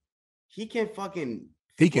though, he can dunk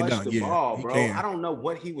the ball, bro. I don't know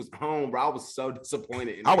what he was on, bro. I was so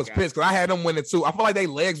disappointed. I was pissed because I had them winning too. I feel like their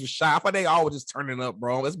legs were shot. I feel like they all were just turning up,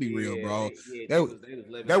 bro. Let's be real, bro.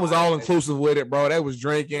 They was all inclusive with it, bro. They was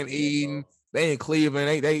drinking, eating. They in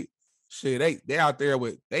Cleveland. They out there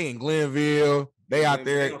they in Glenville. They out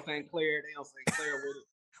there. They don't St. Clair with it.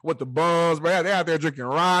 With the bums, bro. They out there drinking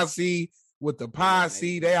Rossi with the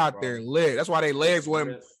posse. They out there lit. That's why their legs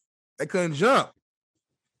they couldn't jump.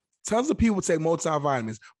 Tons of people take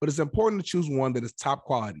multivitamins, but it's important to choose one that is top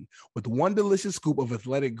quality. With one delicious scoop of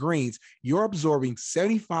Athletic Greens, you're absorbing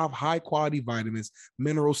 75 high-quality vitamins,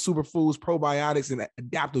 minerals, superfoods, probiotics, and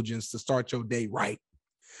adaptogens to start your day right.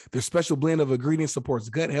 Their special blend of ingredients supports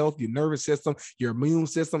gut health, your nervous system, your immune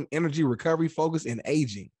system, energy, recovery, focus, and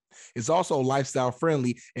aging. It's also lifestyle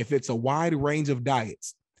friendly and fits a wide range of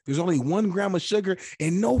diets. There's only 1 gram of sugar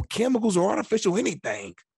and no chemicals or artificial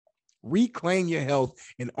anything. Reclaim your health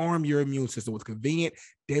and arm your immune system with convenient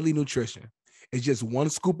daily nutrition. It's just 1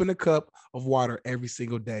 scoop in a cup of water every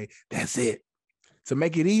single day. That's it. To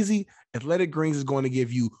make it easy, Athletic Greens is going to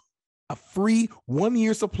give you a free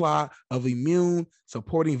 1-year supply of immune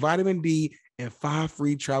supporting vitamin D and 5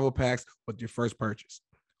 free travel packs with your first purchase.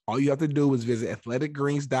 All you have to do is visit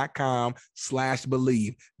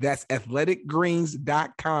athleticgreens.com/believe. That's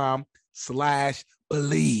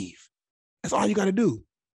athleticgreens.com/believe. That's all you got to do.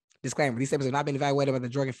 Disclaimer, these statements have not been evaluated by the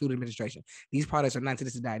Drug and Food Administration. These products are not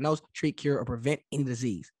intended to diagnose, treat, cure, or prevent any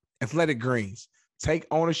disease. Athletic Greens. Take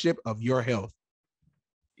ownership of your health.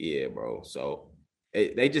 Yeah, bro. So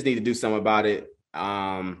they just need to do something about it.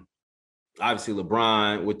 Obviously,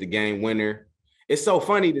 LeBron with the game winner. It's so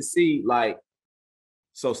funny to see, like,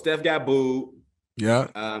 So Steph got booed. Yeah.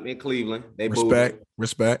 In Cleveland, they booed him.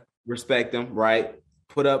 Respect them, right?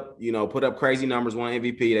 Put up crazy numbers, won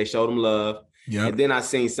MVP. They showed him love. Yeah. And then I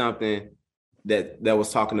seen something that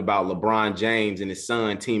was talking about LeBron James and his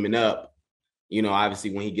son teaming up.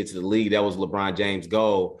 Obviously when he gets to the league, that was LeBron James'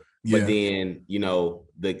 goal. Yeah. But then,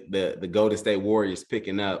 the Golden State Warriors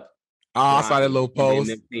picking up. I saw that little post.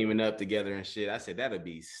 And them teaming up together and shit. I said, that'd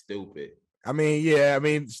be stupid. I mean,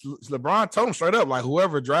 LeBron told him straight up, like,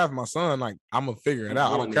 whoever drafts my son, like, I'm going to figure it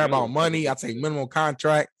out. I don't care about money. I take minimum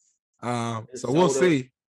contract. So we'll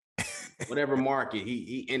see. Whatever market,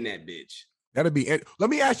 he in that bitch. That'll be it. Let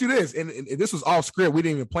me ask you this, and this was off script. We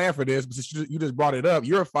didn't even plan for this, but since you just brought it up,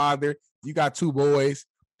 you're a father. You got 2 boys.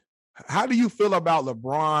 How do you feel about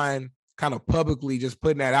LeBron kind of publicly just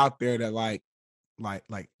putting that out there that like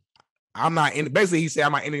I'm not in? Basically, he said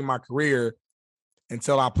I'm not ending my career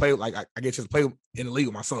until I play. Like I get to play in the league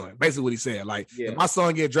with my son. Basically, what he said. Like if my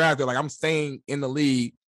son get drafted, like I'm staying in the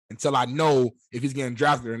league until I know if he's getting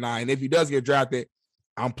drafted or not. And if he does get drafted,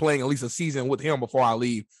 I'm playing at least a season with him before I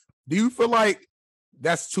leave. Do you feel like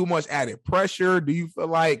that's too much added pressure? Do you feel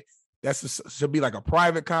like should be like a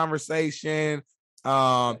private conversation?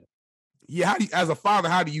 How do you, as a father,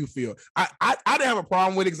 how do you feel? I didn't have a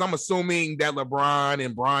problem with it because I'm assuming that LeBron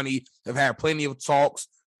and Bronny have had plenty of talks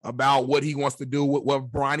about what he wants to do,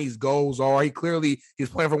 what Bronny's goals are. He's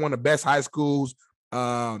playing for one of the best high schools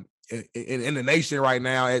in the nation right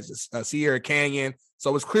now at Sierra Canyon.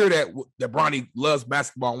 So it's clear that Bronny loves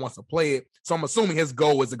basketball and wants to play it. So I'm assuming his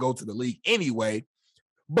goal is to go to the league anyway.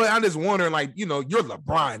 But I'm just wondering, like, you're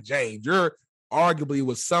LeBron James. You're arguably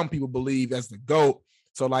what some people believe as the GOAT.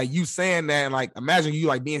 So, like, you saying that, and, like, imagine you,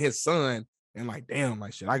 like, being his son and, like, damn,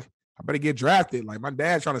 like, shit, I better get drafted. Like, my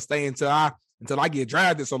dad's trying to stay until I get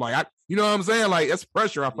drafted. So, like, you know what I'm saying? Like, that's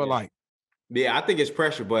pressure, I feel like. Yeah, I think it's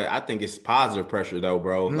pressure, but I think it's positive pressure, though,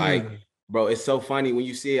 bro. Like, bro, it's so funny when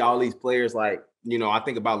you see all these players, like, I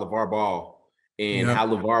think about LeVar Ball and how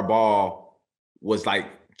LeVar Ball was, like,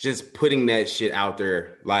 just putting that shit out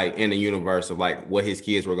there, like, in the universe of, like, what his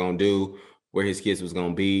kids were going to do, where his kids was going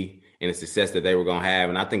to be, and the success that they were going to have.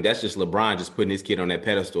 And I think that's just LeBron just putting his kid on that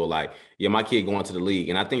pedestal, like, yeah, my kid going to the league.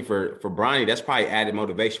 And I think for Bronny, that's probably added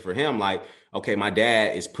motivation for him. Like, okay, my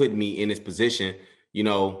dad is putting me in this position,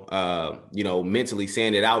 mentally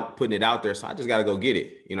saying it out, putting it out there. So I just got to go get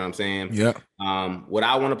it. You know what I'm saying? Yeah. Would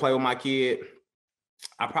I want to play with my kid?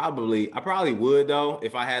 I probably would, though,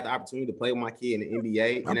 if I had the opportunity to play with my kid in the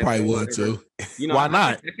NBA. I probably would too. Why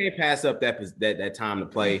not? I can't pass up that time to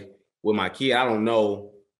play with my kid. I don't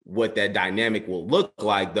know what that dynamic will look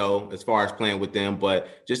like, though, as far as playing with them.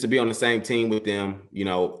 But just to be on the same team with them,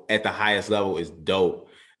 at the highest level is dope.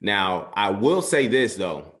 Now, I will say this,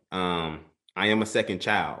 though. I am a second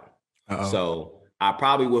child. So I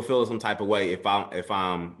probably will feel some type of way if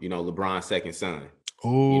I'm LeBron's second son.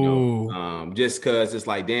 Oh, just because it's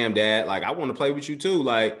like, damn, Dad, like, I want to play with you too.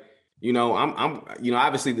 Like, I'm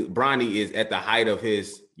obviously Bronny is at the height of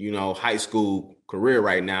his, high school career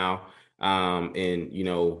right now. And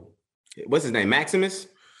what's his name? Maximus?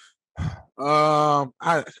 I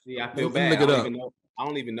feel bad. I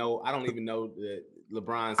don't even know the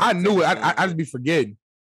LeBron's. I knew it. I'd be forgetting.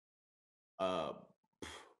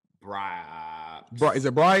 Bryce. Is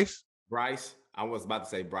it Bryce? Bryce. I was about to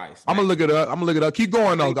say Bryce. I'm gonna look it up. Keep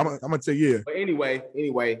going though. I'm gonna tell you. But anyway,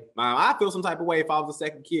 I feel some type of way if I was a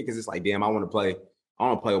second kid because it's like, damn, I want to play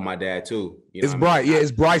with my dad too. It's Bryce. Yeah,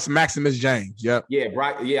 it's Bryce Maximus James. Yep. Yeah,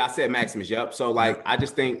 Bryce. Yeah, I said Maximus. Yep. So like, I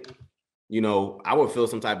just think, I would feel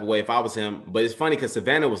some type of way if I was him. But it's funny because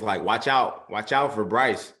Savannah was like, watch out for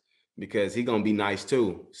Bryce because he's gonna be nice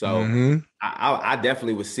too. So I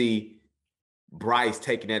definitely would see Bryce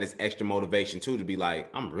taking that as extra motivation too, to be like,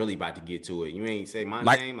 I'm really about to get to it. You ain't say my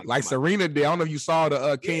name. Like Serena did. I don't know if you saw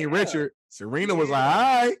the King Richard. Serena was like, all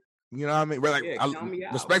right. You know what I mean? We're like,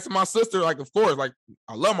 respect to my sister, like, of course, like,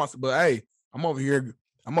 I love my sister, but hey, I'm over here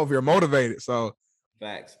motivated. So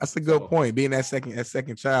facts. That's a good point. Being that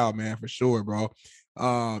second child, man, for sure, bro.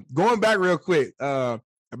 Going back real quick,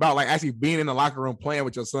 about like actually being in the locker room playing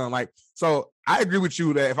with your son. Like, so I agree with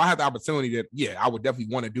you that if I had the opportunity I would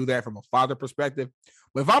definitely want to do that from a father perspective.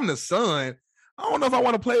 But if I'm the son, I don't know if I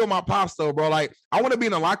want to play with my pops though, bro. Like, I want to be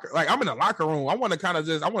in the locker, like, I'm in the locker room. I want to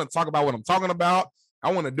I want to talk about what I'm talking about.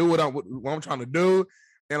 I want to do what I'm trying to do.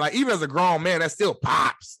 And like, even as a grown man, that still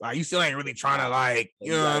pops. Like, you still ain't really trying to, like,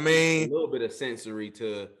 you know what I mean? A little bit of sensory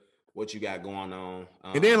to what you got going on.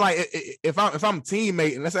 And then like, if I'm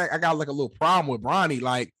teammate, and let's say I got like a little problem with Bronny,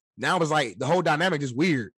 like, now it's like the whole dynamic is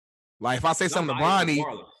weird. Like, if I say something to Bronny,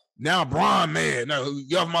 now Bron, man, no,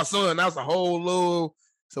 you have my son. That's a whole little,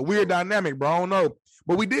 it's a weird dynamic, bro. I don't know.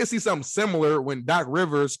 But we did see something similar when Doc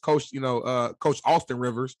Rivers coached, Coach Austin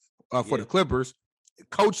Rivers for the Clippers.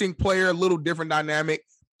 Coaching player, a little different dynamic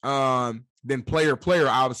than player,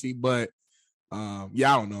 obviously. But I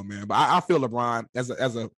don't know, man. But I feel LeBron as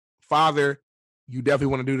a father, you definitely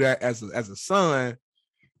want to do that. As a son,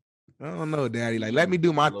 I don't know, Daddy. Like, let me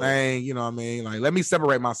do my thing. You know what I mean? Like, let me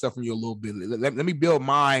separate myself from you a little bit. Let me build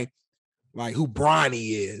my who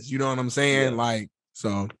Bronny is. You know what I'm saying? Yeah. Like,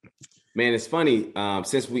 so. Man, it's funny.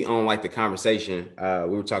 Since we own the conversation,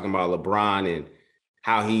 we were talking about LeBron and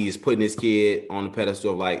how he's putting his kid on the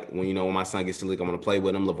pedestal of when my son gets to the league, I'm going to play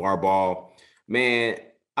with him, LeVar Ball. Man,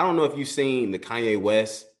 I don't know if you've seen the Kanye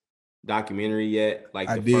West documentary yet,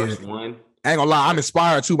 first one. I ain't gonna lie, I'm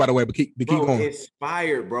inspired too, by the way, but keep going.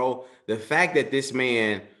 Inspired, bro. The fact that this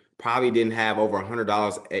man probably didn't have over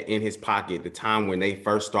 $100 in his pocket at the time when they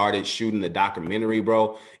first started shooting the documentary,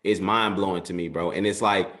 bro, is mind-blowing to me, bro. And it's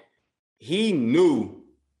he knew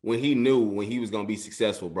when he was going to be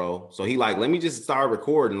successful, bro. So he let me just start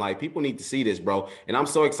recording. People need to see this, bro. And I'm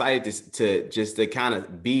so excited to kind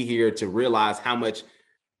of be here to realize how much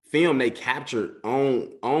film they captured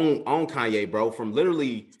on Kanye, bro, from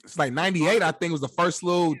literally. It's 98, I think, was the first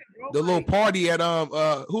little party at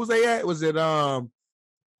who was they at? Was it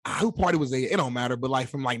who party was they at? It don't matter, but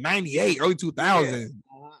from 98, early 2000. Yeah.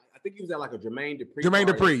 I think he was at a Jermaine Dupri. Jermaine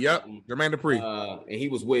Dupri, yep. Jermaine Dupri. And he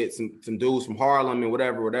was with some dudes from Harlem and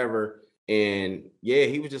whatever. And yeah,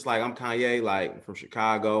 he was just I'm Kanye, from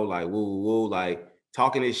Chicago, woo,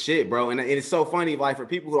 talking his shit, bro. And it's so funny, for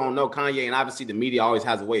people who don't know Kanye, and obviously the media always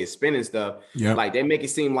has a way of spinning stuff. Yeah. They make it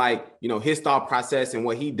seem his thought process and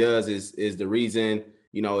what he does is the reason,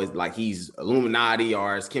 is he's Illuminati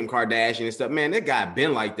or it's Kim Kardashian and stuff. Man, that guy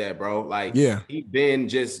been like that, bro. He been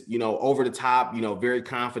just, over the top, very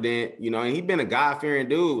confident, and he been a God-fearing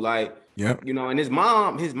dude. Yeah. And his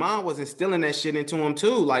mom was instilling that shit into him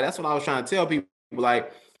too. That's what I was trying to tell people.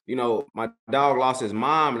 My dog lost his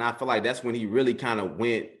mom, and I feel that's when he really kind of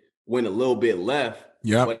went a little bit left.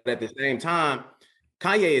 Yeah. But at the same time,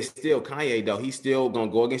 Kanye is still Kanye, though. He's still gonna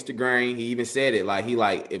go against the grain. He even said it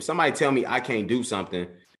if somebody tell me I can't do something,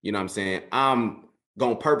 you know what I'm saying, I'm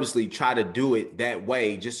gonna purposely try to do it that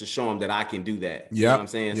way just to show him that I can do that. Yeah. You know what I'm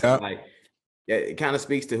saying? Yep. So it kind of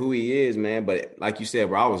speaks to who he is, man. But like you said,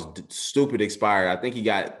 bro, I was stupid expired. I think he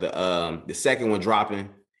got the second one dropping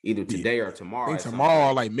either today or tomorrow. I think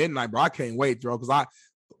tomorrow, midnight, bro. I can't wait, bro, because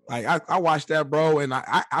I watched that, bro, and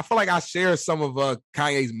I feel I share some of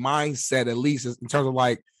Kanye's mindset, at least in terms of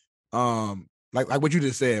like what you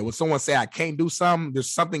just said. When someone say I can't do something, there's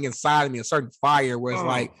something inside of me, a certain fire where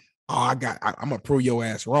it's I'm gonna prove your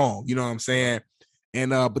ass wrong. You know what I'm saying?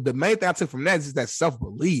 And but the main thing I took from that is that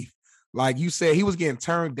self-belief. Like you said, he was getting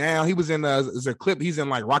turned down. He was in there's a clip. He's in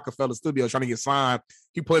Rockefeller Studio trying to get signed.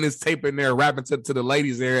 He putting his tape in there, rapping to the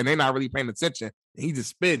ladies there, and they're not really paying attention. And he just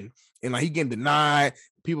spitting, and he getting denied.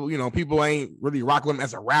 People ain't really rocking with him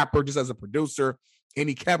as a rapper, just as a producer. And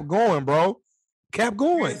he kept going, bro. Kept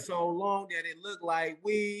going. It's so long that it looked like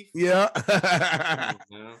we. Yeah.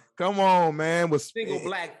 Come on, man. Was single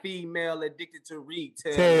black female addicted to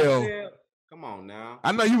retail. Come on now.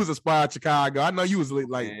 I know you was inspired Chicago. I know you was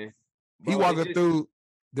man. He walking through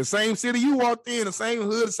the same city you walked in, the same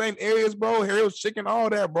hood, the same areas, bro. Harold's Chicken, all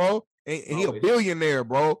that, bro. And he a billionaire,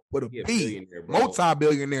 bro, with a B,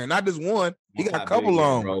 multi-billionaire, not just one. He got a couple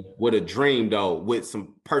on. Bro. With a dream, though, with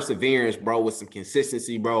some perseverance, bro, with some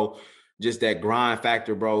consistency, bro. Just that grind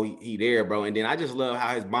factor, bro. He there, bro. And then I just love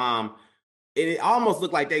how his mom, it almost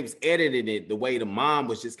looked like they was editing it the way the mom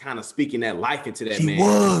was just kind of speaking that life into that man. She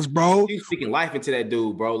was, bro. She was speaking life into that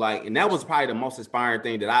dude, bro. And that was probably the most inspiring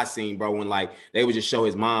thing that I seen, bro, when they would just show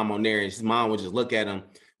his mom on there and his mom would just look at him,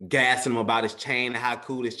 gassing him about his chain and how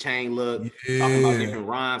cool his chain looked, talking about different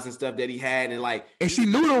rhymes and stuff that he had. And she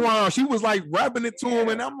knew the rhyme. She was rapping it to him.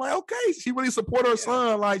 And I'm like, okay, she really support her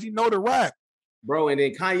son. She know the rap. Bro, and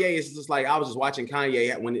then Kanye is just I was just watching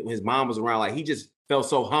Kanye when his mom was around. He just felt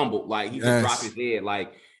so humble. He just dropped his head,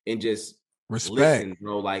 and just respect, listen,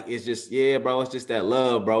 bro. It's just, bro, it's just that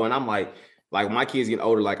love, bro. And I'm like my kids getting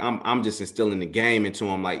older, I'm just instilling the game into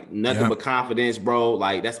them, nothing but confidence, bro.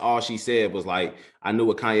 That's all she said was I knew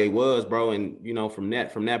what Kanye was, bro. And from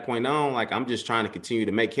that point on, I'm just trying to continue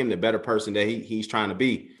to make him the better person that he's trying to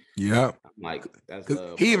be. Yeah. That's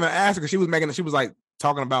love. He even asked her, she was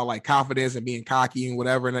talking about confidence and being cocky and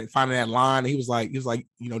whatever, and finding that line. And he was like, do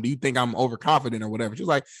you think I'm overconfident or whatever? She was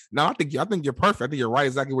like, no, I think you're perfect. I think you're right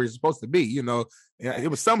exactly where you're supposed to be. It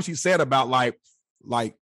was something she said about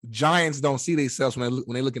like giants don't see themselves when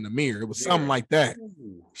they look in the mirror. It was something like that.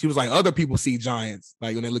 She was like, other people see giants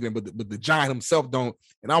when they look at, but the giant himself don't.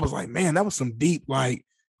 And I was like, man, that was some deep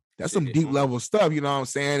That's some deep level stuff. You know what I'm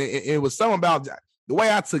saying? It was something about the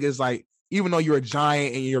way I took it is like, even though you're a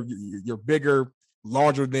giant and you're bigger,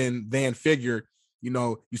 larger than figure, you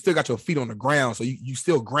know, you still got your feet on the ground. So you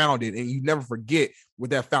still grounded, and you never forget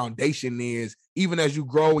what that foundation is. Even as you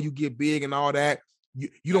grow, you get big and all that,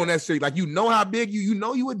 you don't necessarily, like, you know how big you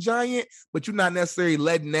know you a giant, but you're not necessarily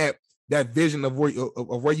letting that vision of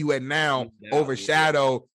where you at now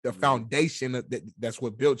overshadow the foundation that's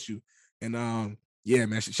what built you. And yeah,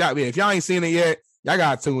 man, shout me. If y'all ain't seen it yet, y'all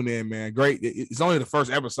gotta tune in, man. Great. It's only the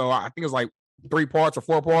first episode. I think it's like 3 parts or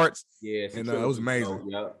 4 parts. Yeah, and it was amazing.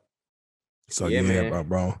 Yep. So yeah, man.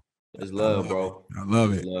 bro. It's love, bro. I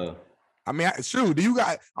love it. Love. I mean, shoot,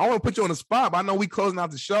 I want to put you on the spot, but I know we closing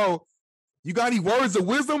out the show. You got any words of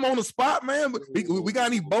wisdom on the spot, man? We got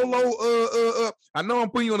any bolo? I know I'm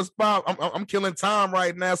putting you on the spot. I'm killing time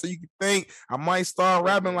right now, so you can think I might start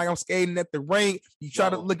rapping like I'm skating at the rink. You try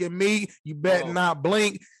to look at me, you better not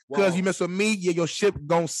blink. Because you mess with me, yeah, your ship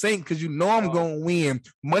gonna sink. Because you know I'm gonna win.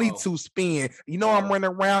 Money to spend. You know I'm running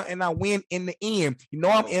around and I win in the end. You know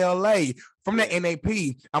I'm in LA from the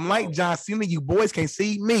NAP. I'm like John Cena. You boys can't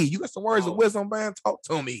see me. You got some words of wisdom, man. Talk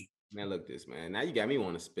to me. Man, look this, man. Now you got me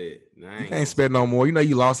want to spit. You can't spit no more. You know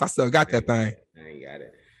you lost. I still got that thing. I ain't got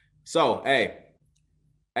it. So, hey,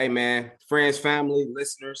 man, friends, family,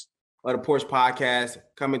 listeners of the Porch Podcast,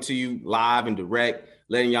 coming to you live and direct,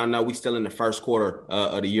 letting y'all know we still in the first quarter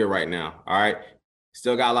of the year right now. All right.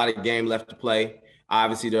 Still got a lot of game left to play.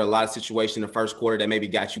 Obviously, there are a lot of situations in the first quarter that maybe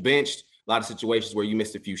got you benched. A lot of situations where you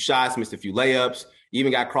missed a few shots, missed a few layups,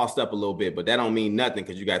 even got crossed up a little bit, but that don't mean nothing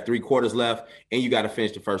because you got 3 quarters left and you got to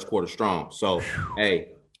finish the first quarter strong. So,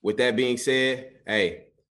 hey, with that being said, hey,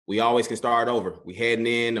 we always can start over. We heading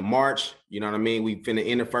into March, you know what I mean? We finna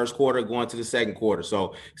end the first quarter, going to the second quarter.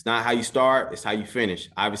 So it's not how you start, it's how you finish.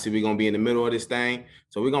 Obviously, we're going to be in the middle of this thing.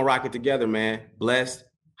 So we're going to rock it together, man. Blessed,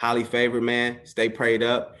 highly favored, man. Stay prayed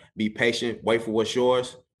up, be patient, wait for what's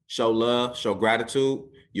yours, show love, show gratitude,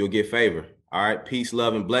 you'll get favor. All right, peace,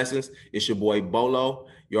 love, and blessings. It's your boy Bolo.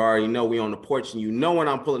 You already know we on the porch, and you know when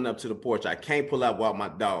I'm pulling up to the porch, I can't pull up without my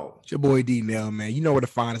dog. It's your boy D-Nail, man. You know where to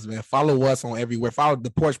find us, man. Follow us on everywhere. Follow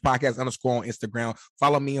the Porch Podcast _ on Instagram.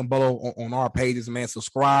 Follow me and Bolo on our pages, man.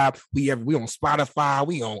 Subscribe. We on Spotify.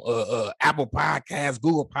 We on Apple Podcasts,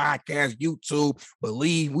 Google Podcasts, YouTube.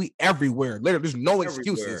 Believe we everywhere. Literally, there's no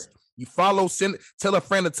excuses. You follow, tell a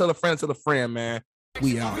friend to tell a friend to tell a friend, man.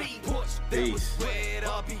 We out. Peace.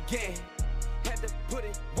 Had to put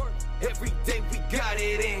in work every day, we got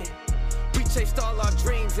it in. We chased all our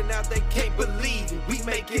dreams and now they can't believe it. We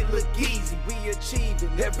make it look easy, we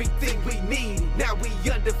achieving everything we need. Now we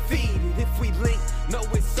undefeated. If we link, no,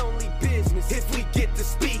 it's only business. If we get to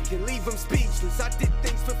speak and leave them speechless. I did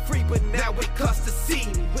things for free, but now it costs to see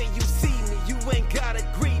me. When you see me, you ain't gotta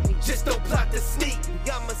greet me. Just don't plot to sneak me.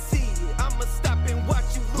 I'ma see it, I'ma stop and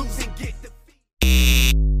watch you lose and get defeated.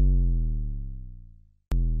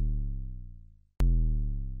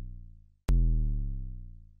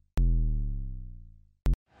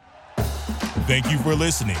 Thank you for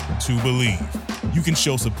listening to Believe. You can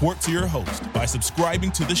show support to your host by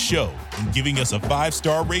subscribing to the show and giving us a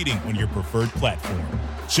 5-star rating on your preferred platform.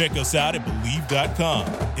 Check us out at Believe.com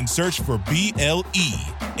and search for BLEAV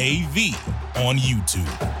on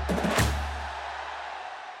YouTube.